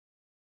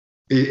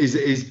 Is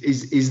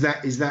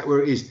that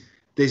where it is?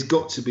 There's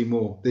got to be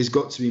more.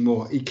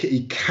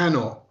 He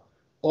cannot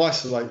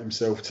isolate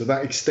himself to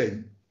that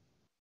extent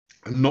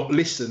and not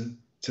listen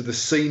to the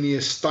senior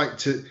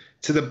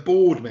to the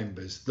board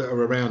members that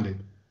are around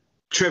him.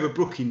 Trevor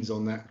Brookings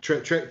on that.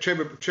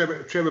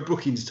 Trevor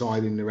Brookings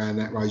tied in around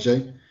that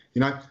regime.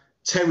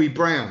 Terry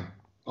Brown.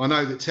 I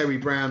know that Terry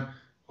Brown.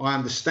 I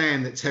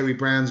understand that Terry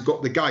Brown's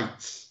got the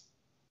gates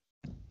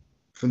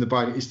from the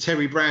bowling. Is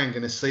Terry Brown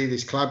going to see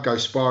this club go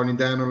spiralling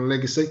down on a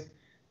legacy?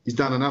 He's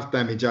done enough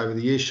damage over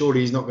the years.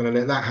 Surely he's not going to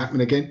let that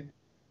happen again.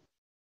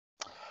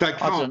 They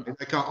can't.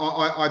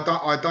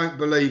 I don't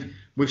believe.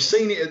 We've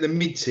seen it at the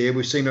mid-tier.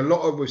 We've seen a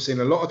lot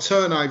of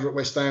turnover at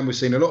West Ham. We've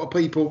seen a lot of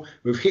people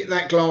who've hit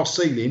that glass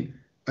ceiling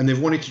and they've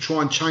wanted to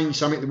try and change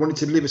something. They wanted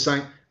to deliver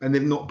something and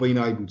they've not been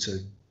able to.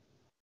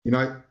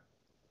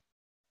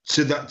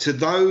 to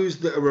those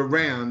that are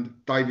around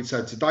David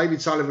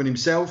Sullivan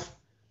himself,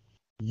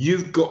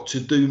 you've got to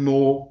do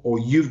more, or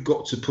you've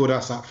got to put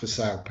us up for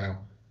sale,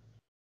 pal.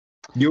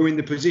 You're in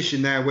the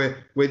position now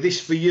where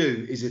this for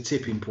you is a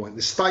tipping point.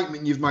 The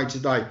statement you've made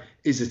today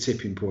is a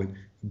tipping point.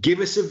 Give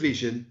us a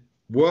vision,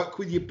 work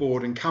with your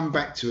board, and come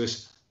back to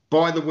us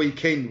by the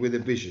weekend with a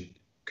vision,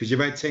 because you've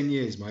had 10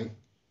 years, mate.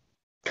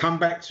 Come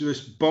back to us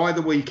by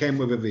the weekend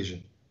with a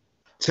vision.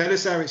 Tell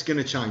us how it's going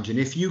to change. And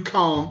if you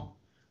can't,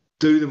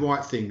 do the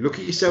right thing. Look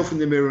at yourself in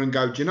the mirror and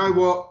go, do you know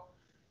what?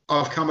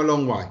 I've come a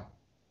long way.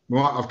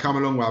 Right? I've come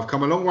a long way. I've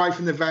come a long way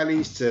from the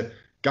valleys to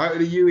go to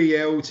the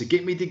UEL, to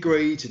get me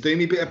degree, to do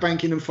me a bit of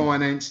banking and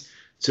finance,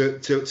 to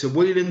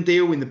wheel and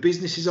deal in the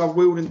businesses I've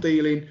wheeled and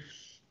deal in.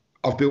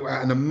 I've built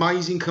out an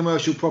amazing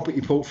commercial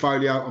property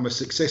portfolio. I'm a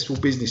successful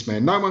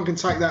businessman. No one can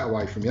take that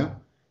away from you,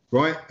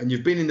 right? And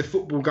you've been in the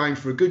football game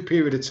for a good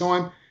period of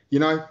time. You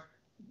know,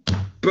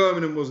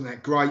 Birmingham wasn't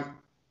that great.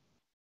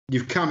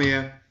 You've come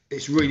here.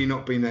 It's really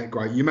not been that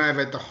great. You may have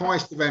had the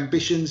highest of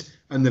ambitions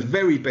and the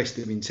very best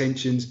of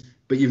intentions,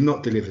 but you've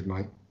not delivered,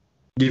 mate.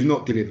 You've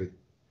not delivered.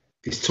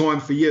 It's time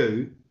for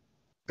you,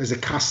 as a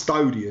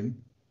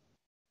custodian,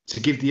 to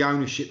give the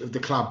ownership of the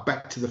club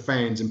back to the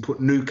fans and put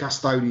new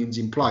custodians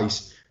in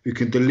place who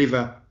can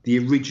deliver the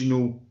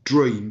original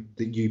dream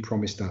that you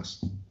promised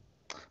us.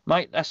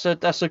 Mate, that's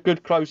a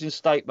good closing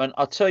statement.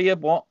 I'll tell you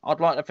what, I'd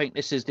like to think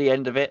this is the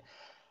end of it,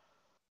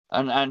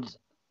 and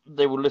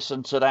they will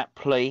listen to that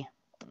plea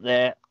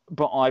there.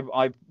 But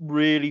I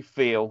really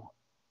feel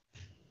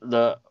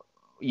that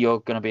you're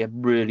going to be a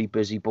really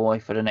busy boy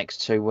for the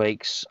next 2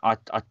 weeks. I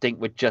think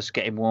we're just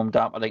getting warmed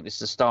up. I think this is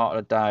the start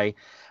of the day.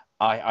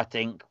 I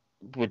think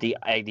with the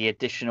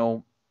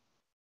additional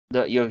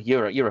that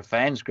you're a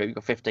fans group, you've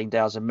got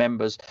 15,000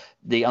 members.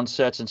 The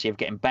uncertainty of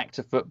getting back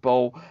to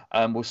football,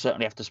 we'll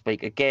certainly have to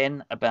speak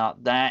again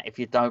about that if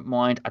you don't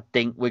mind. I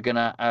think we're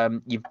gonna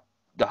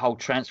the whole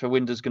transfer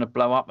window is going to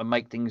blow up and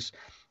make things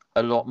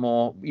a lot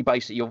more. You're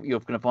going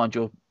to find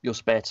your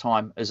spare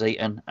time as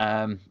eaten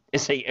well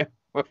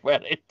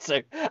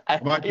into.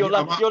 Your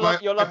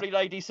lovely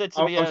lady said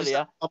to me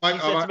earlier. She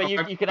said to me,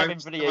 "You can have him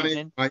for the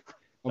evening." Mate,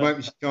 I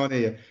hope she can't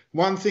hear.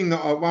 One thing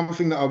that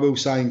I will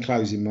say in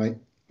closing, mate.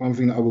 One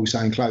thing that I will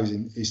say in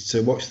closing is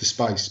to watch the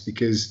space,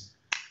 because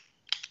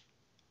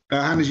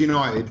at Hammers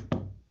United,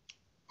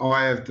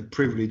 I have the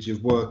privilege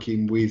of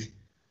working with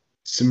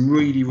some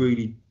really,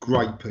 really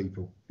great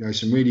people. You know,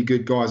 some really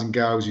good guys and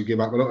girls who give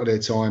up a lot of their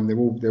time. They're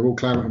all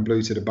claret and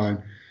blue to the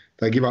bone.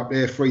 They give up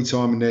their free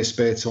time and their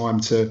spare time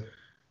to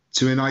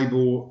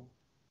enable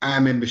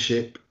our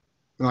membership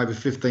and over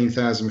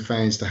 15,000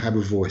 fans to have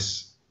a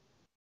voice.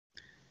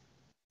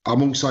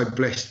 I'm also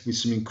blessed with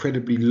some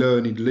incredibly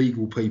learned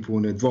legal people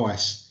and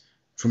advice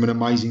from an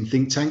amazing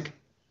think tank.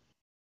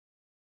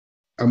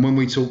 And when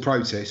we talk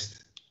protesting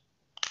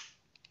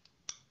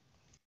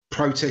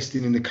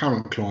in the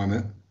current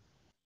climate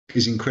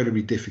is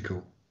incredibly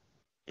difficult,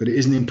 but it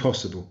isn't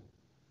impossible.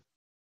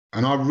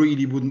 And I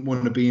really wouldn't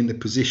want to be in the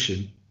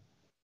position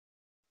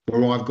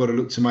where I've got to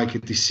look to make a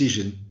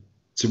decision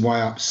to weigh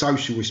up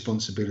social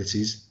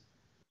responsibilities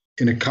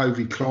in a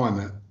COVID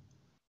climate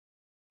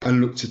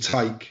and look to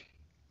take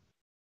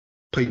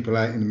people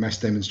out in a mass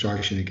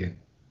demonstration again.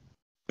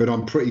 But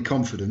I'm pretty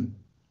confident,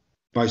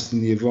 based on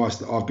the advice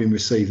that I've been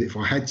received, that if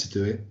I had to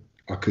do it,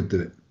 I could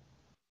do it.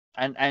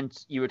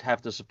 And you would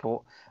have the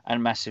support,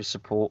 and massive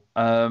support.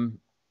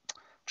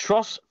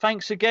 Tross,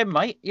 thanks again,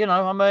 mate. You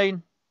know, I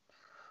mean,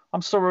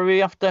 I'm sorry we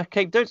have to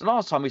keep doing it.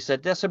 Last time we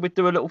said this, I said we'd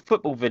do a little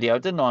football video,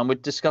 didn't I? And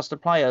we'd discuss the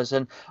players.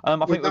 And I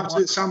think we'd love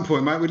to at some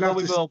point, mate. We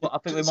will, but I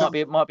think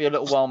it might be a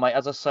little while, mate.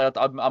 As I said,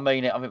 I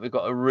mean it. I think we've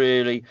got a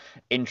really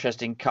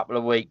interesting couple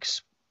of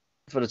weeks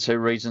for the two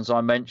reasons I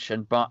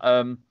mentioned. But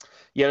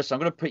yeah, listen, I'm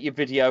going to put your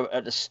video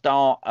at the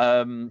start.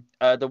 The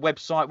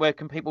website, where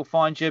can people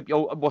find you?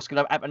 What's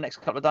going to happen the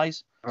next couple of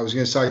days? I was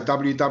going to say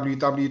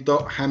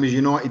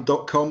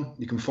www.hammersunited.com.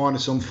 You can find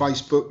us on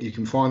Facebook. You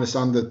can find us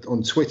on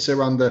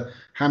Twitter under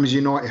Hammers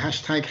United,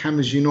 hashtag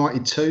Hammers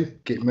United 2.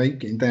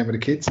 Getting down with the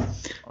kids.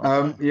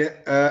 And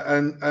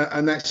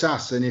that's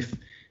us. And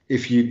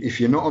if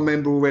you're not a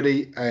member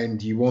already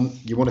and you want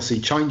to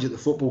see change at the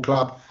football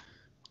club,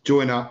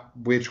 join up.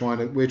 We're trying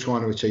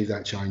to achieve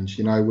that change.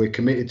 You know, we're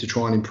committed to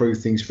try and improve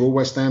things for all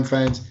West Ham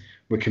fans.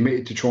 We're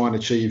committed to try and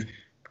achieve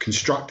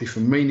constructive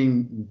and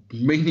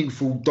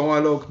meaningful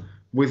dialogue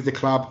with the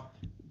club.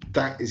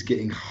 That is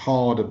getting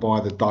harder by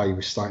the day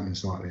with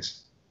statements like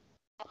this.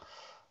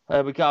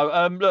 There we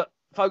go. Look,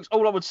 folks,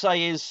 all I would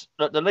say is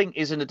that the link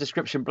is in the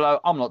description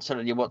below. I'm not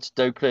telling you what to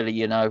do. Clearly,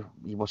 you know,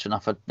 you watch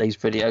enough of these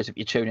videos if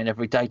you tune in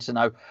every day to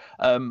know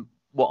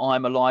what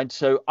I'm aligned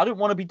to. I didn't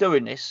want to be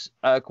doing this,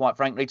 quite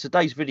frankly.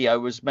 Today's video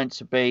was meant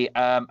to be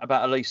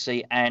about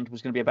Elise and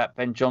was going to be about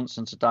Ben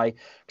Johnson today,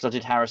 because I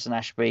did Harrison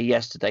Ashby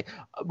yesterday.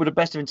 With the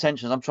best of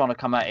intentions, I'm trying to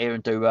come out here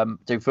and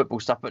do football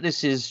stuff, but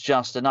this is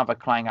just another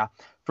clanger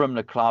from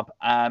the club.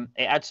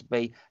 It had to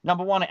be,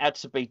 number one, it had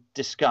to be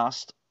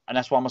discussed. and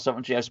that's why myself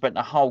and Gio spent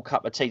the whole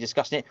cup of tea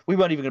discussing it. We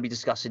weren't even going to be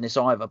discussing this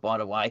either, by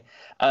the way.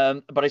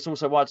 But it's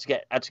also why I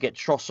had to get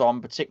Tross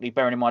on, particularly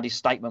bearing in mind his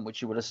statement,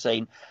 which you would have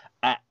seen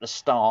at the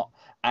start.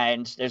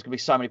 And there's going to be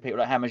so many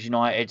people at Hammers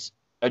United,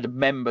 the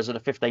members of the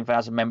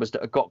 15,000 members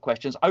that have got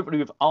questions. Hopefully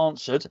we've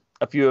answered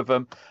a few of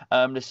them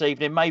this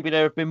evening. Maybe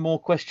there have been more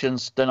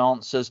questions than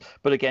answers,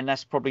 but again,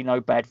 that's probably no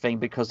bad thing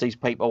because these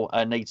people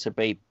need to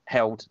be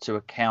held to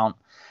account.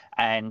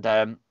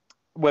 And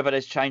whether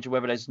there's change or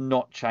whether there's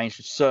not change,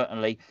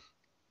 certainly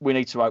we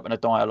need to open a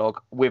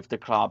dialogue with the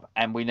club,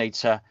 and we need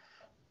to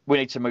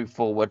move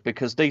forward,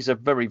 because these are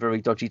very, very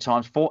dodgy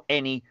times for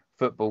any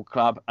football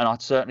club. And I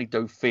certainly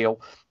do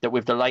feel that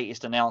with the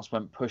latest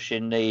announcement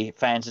pushing the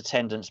fans'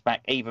 attendance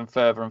back even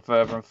further and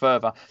further and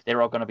further,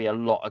 there are going to be a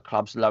lot of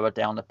clubs lower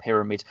down the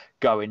pyramid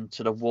going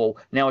to the wall.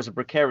 Now is a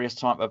precarious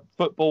time of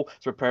football,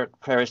 it's a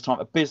precarious time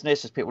of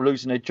business, there's people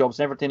losing their jobs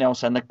and everything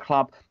else, and the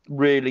club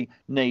really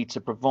need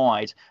to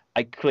provide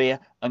a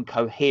clear and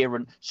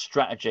coherent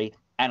strategy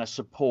and a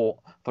support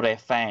for their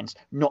fans,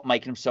 not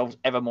making themselves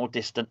ever more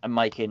distant and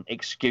making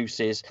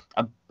excuses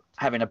and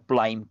having a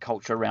blame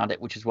culture around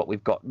it, which is what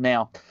we've got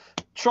now.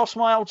 Tross,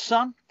 my old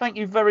son, thank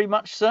you very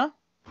much, sir.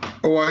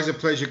 Always a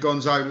pleasure,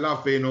 Gonzo.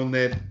 Love being on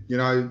there. You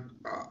know,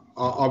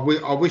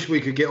 I wish we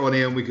could get on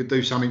here and we could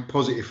do something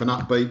positive and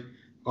upbeat.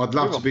 I'd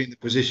love to be in the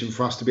position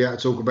for us to be able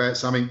to talk about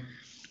something,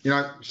 you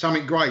know,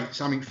 something great,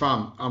 something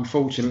fun.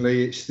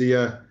 Unfortunately, it's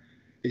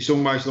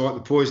almost like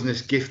the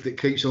poisonous gift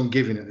that keeps on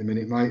giving at the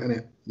minute, mate, isn't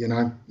it? You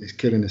know, it's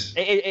killing us.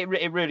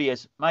 It really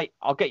is, mate.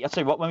 I'll tell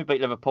you what, when we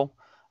beat Liverpool,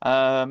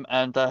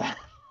 and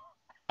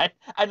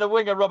the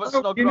winger Robert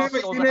Snodgrass.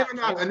 You never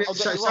know. And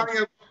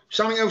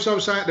something else I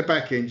was saying at the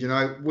back end, you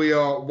know, we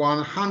are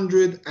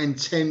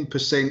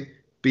 110%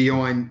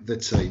 behind the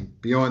team,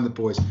 behind the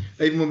boys.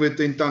 Even when we've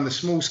done the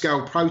small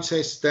scale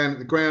protests down at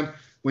the ground,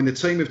 when the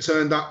team have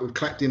turned up, we've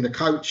clapped in the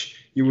coach.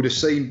 You would have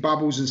seen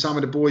Bubbles and some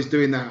of the boys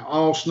doing that at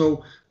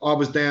Arsenal. I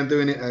was down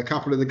doing it at a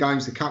couple of the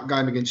games, the cup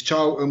game against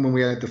Charlton, when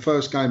we had the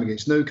first game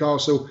against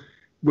Newcastle.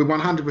 We're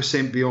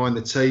 100% behind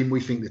the team.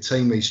 We think the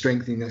team needs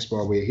strengthening. That's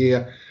why we're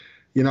here.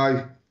 You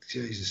know,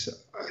 Jesus,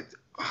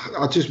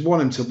 I just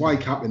want them to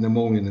wake up in the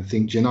morning and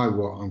think, do you know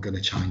what, I'm going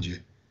to change it.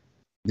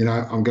 You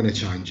know, I'm going to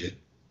change it.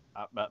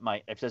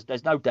 Mate, if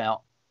there's no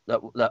doubt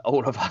that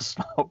all of us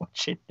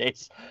watching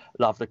this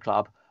love the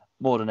club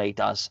more than he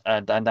does,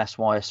 and that's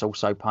why it's all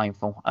so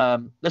painful.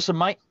 Listen,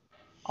 mate,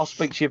 I'll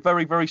speak to you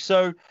very, very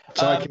soon.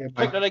 Take care, mate.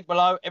 Click the link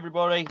below,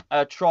 everybody.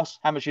 Tross,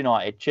 Hammers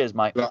United. Cheers,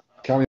 mate.